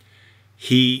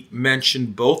 he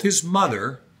mentioned both his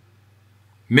mother,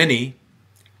 Minnie,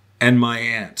 and my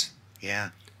aunt. Yeah.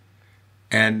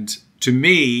 And to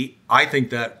me, I think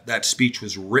that that speech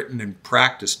was written and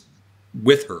practiced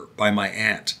with her by my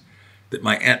aunt, that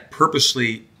my aunt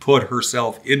purposely put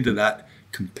herself into that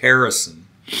comparison.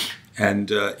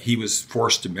 And he was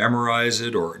forced to memorize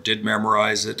it, or did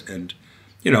memorize it. And,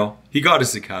 you know, he got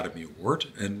his Academy Award,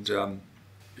 and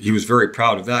he was very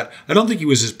proud of that. I don't think he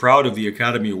was as proud of the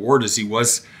Academy Award as he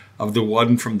was of the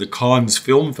one from the Cannes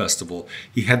Film Festival.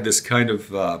 He had this kind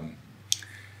of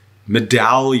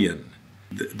medallion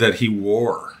that he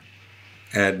wore.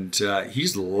 And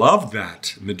he's loved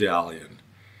that medallion.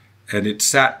 And it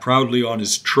sat proudly on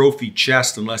his trophy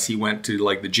chest unless he went to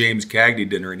like the James Cagney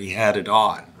dinner and he had it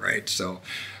on, right? So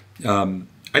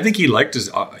I think he liked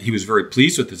his, he was very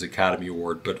pleased with his Academy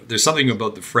Award, but there's something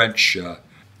about the French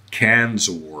Cannes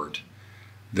Award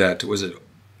that was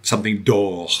something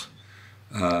d'or.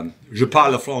 Je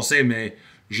parle français, mais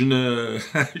je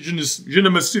ne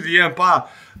me souviens pas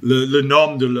le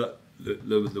nom de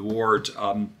the award.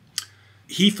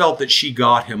 He felt that she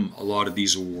got him a lot of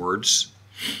these awards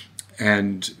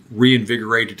and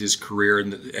reinvigorated his career.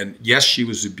 And yes, she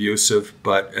was abusive,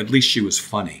 but at least she was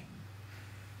funny.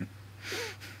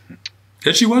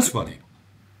 And she was funny.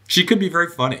 She could be very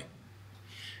funny.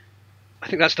 I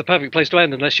think that's the perfect place to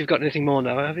end, unless you've got anything more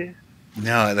now, have you?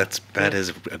 No, that is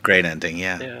a great ending,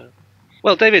 yeah.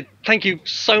 Well, David, thank you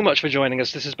so much for joining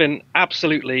us. This has been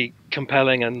absolutely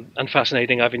compelling and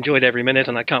fascinating. I've enjoyed every minute,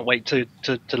 and I can't wait to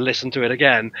listen to it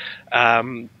again.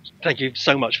 Thank you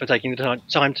so much for taking the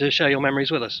time to share your memories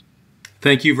with us.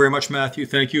 Thank you very much, Matthew.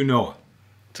 Thank you, Noah.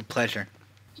 It's a pleasure.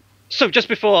 So just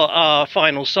before our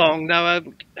final song, Noah,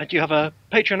 do you have a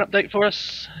Patreon update for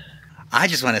us? I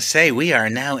just want to say we are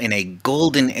now in a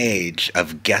golden age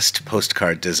of guest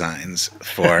postcard designs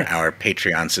for our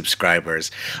Patreon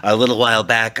subscribers. A little while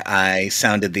back, I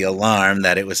sounded the alarm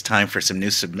that it was time for some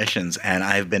new submissions, and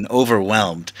I've been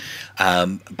overwhelmed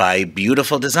by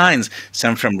beautiful designs,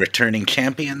 some from returning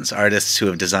champions, artists who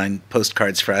have designed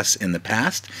postcards for us in the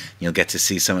past. You'll get to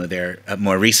see some of their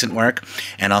more recent work,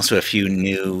 and also a few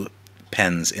new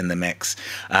pens in the mix.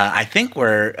 I think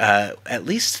we're at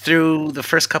least through the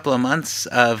first couple of months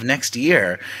of next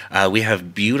year. We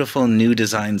have beautiful new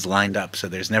designs lined up, so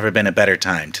there's never been a better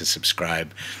time to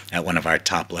subscribe at one of our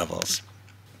top levels.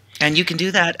 And you can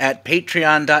do that at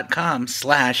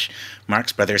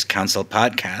patreon.com/Marx Brothers Council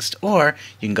Podcast, or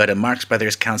you can go to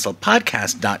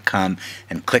marxbrotherscouncilpodcast.com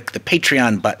and click the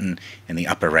Patreon button in the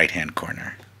upper right-hand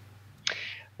corner.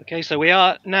 Okay, so we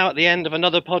are now at the end of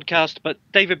another podcast, but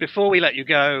David, before we let you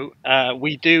go,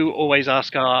 we do always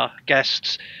ask our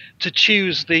guests to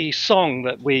choose the song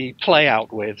that we play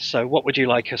out with. So what would you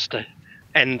like us to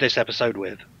end this episode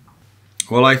with?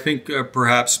 Well, I think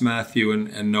perhaps Matthew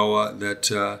and Noah,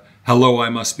 that Hello, I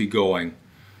Must Be Going,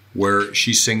 where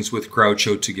she sings with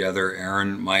Groucho together.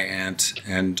 Erin, my aunt,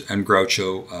 and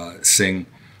Groucho sing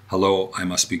Hello, I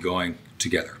Must Be Going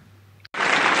together.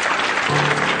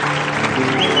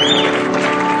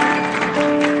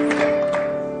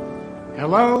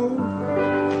 Hello,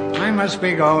 I must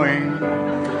be going.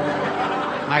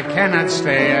 I cannot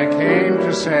stay. I came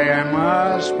to say I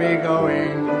must be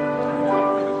going.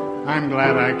 I'm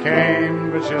glad I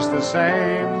came, but just the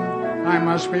same, I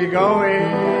must be going.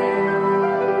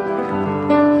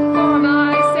 For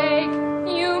my sake,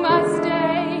 you must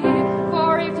stay.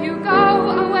 For if you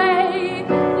go away,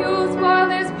 you'll spoil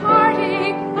this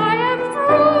party I am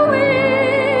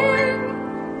throwing.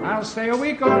 I'll stay a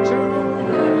week or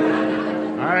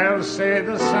two. I'll stay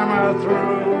the summer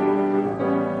through.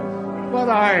 But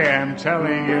I am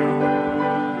telling you,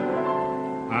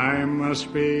 I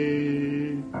must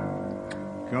be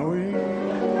going.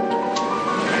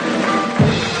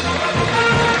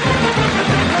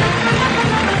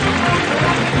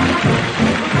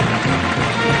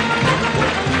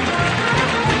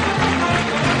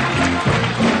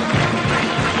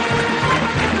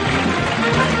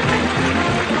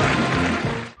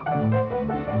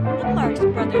 Marx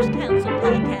Brothers Council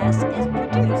podcast is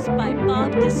produced by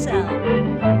Bob Cassell.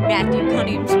 Matthew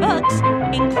Cunningham's books,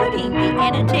 including The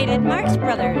Annotated Marx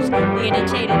Brothers, The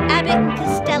Annotated Abbott and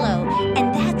Costello,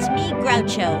 and That's Me,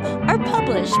 Groucho, are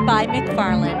published by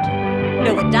McFarland.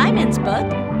 Noah Diamond's book,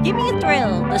 Give Me a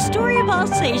Thrill, The Story of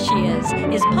Alsatias,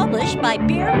 is published by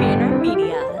Beer Manor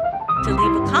Media. To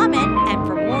leave a comment and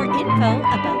for more info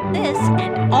about this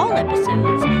and all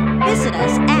episodes, visit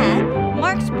us at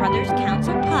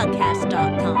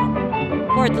marxbrotherscouncilpodcast.com.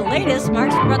 For the latest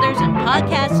Marx Brothers and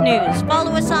podcast news,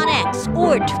 follow us on X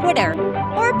or Twitter,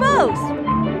 or both.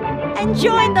 And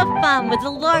join the fun with the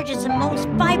largest and most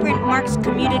vibrant Marx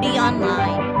community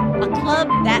online. A club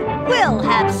that will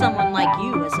have someone like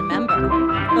you as a member.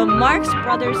 The Marx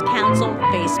Brothers Council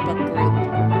Facebook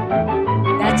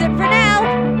group. That's it for now.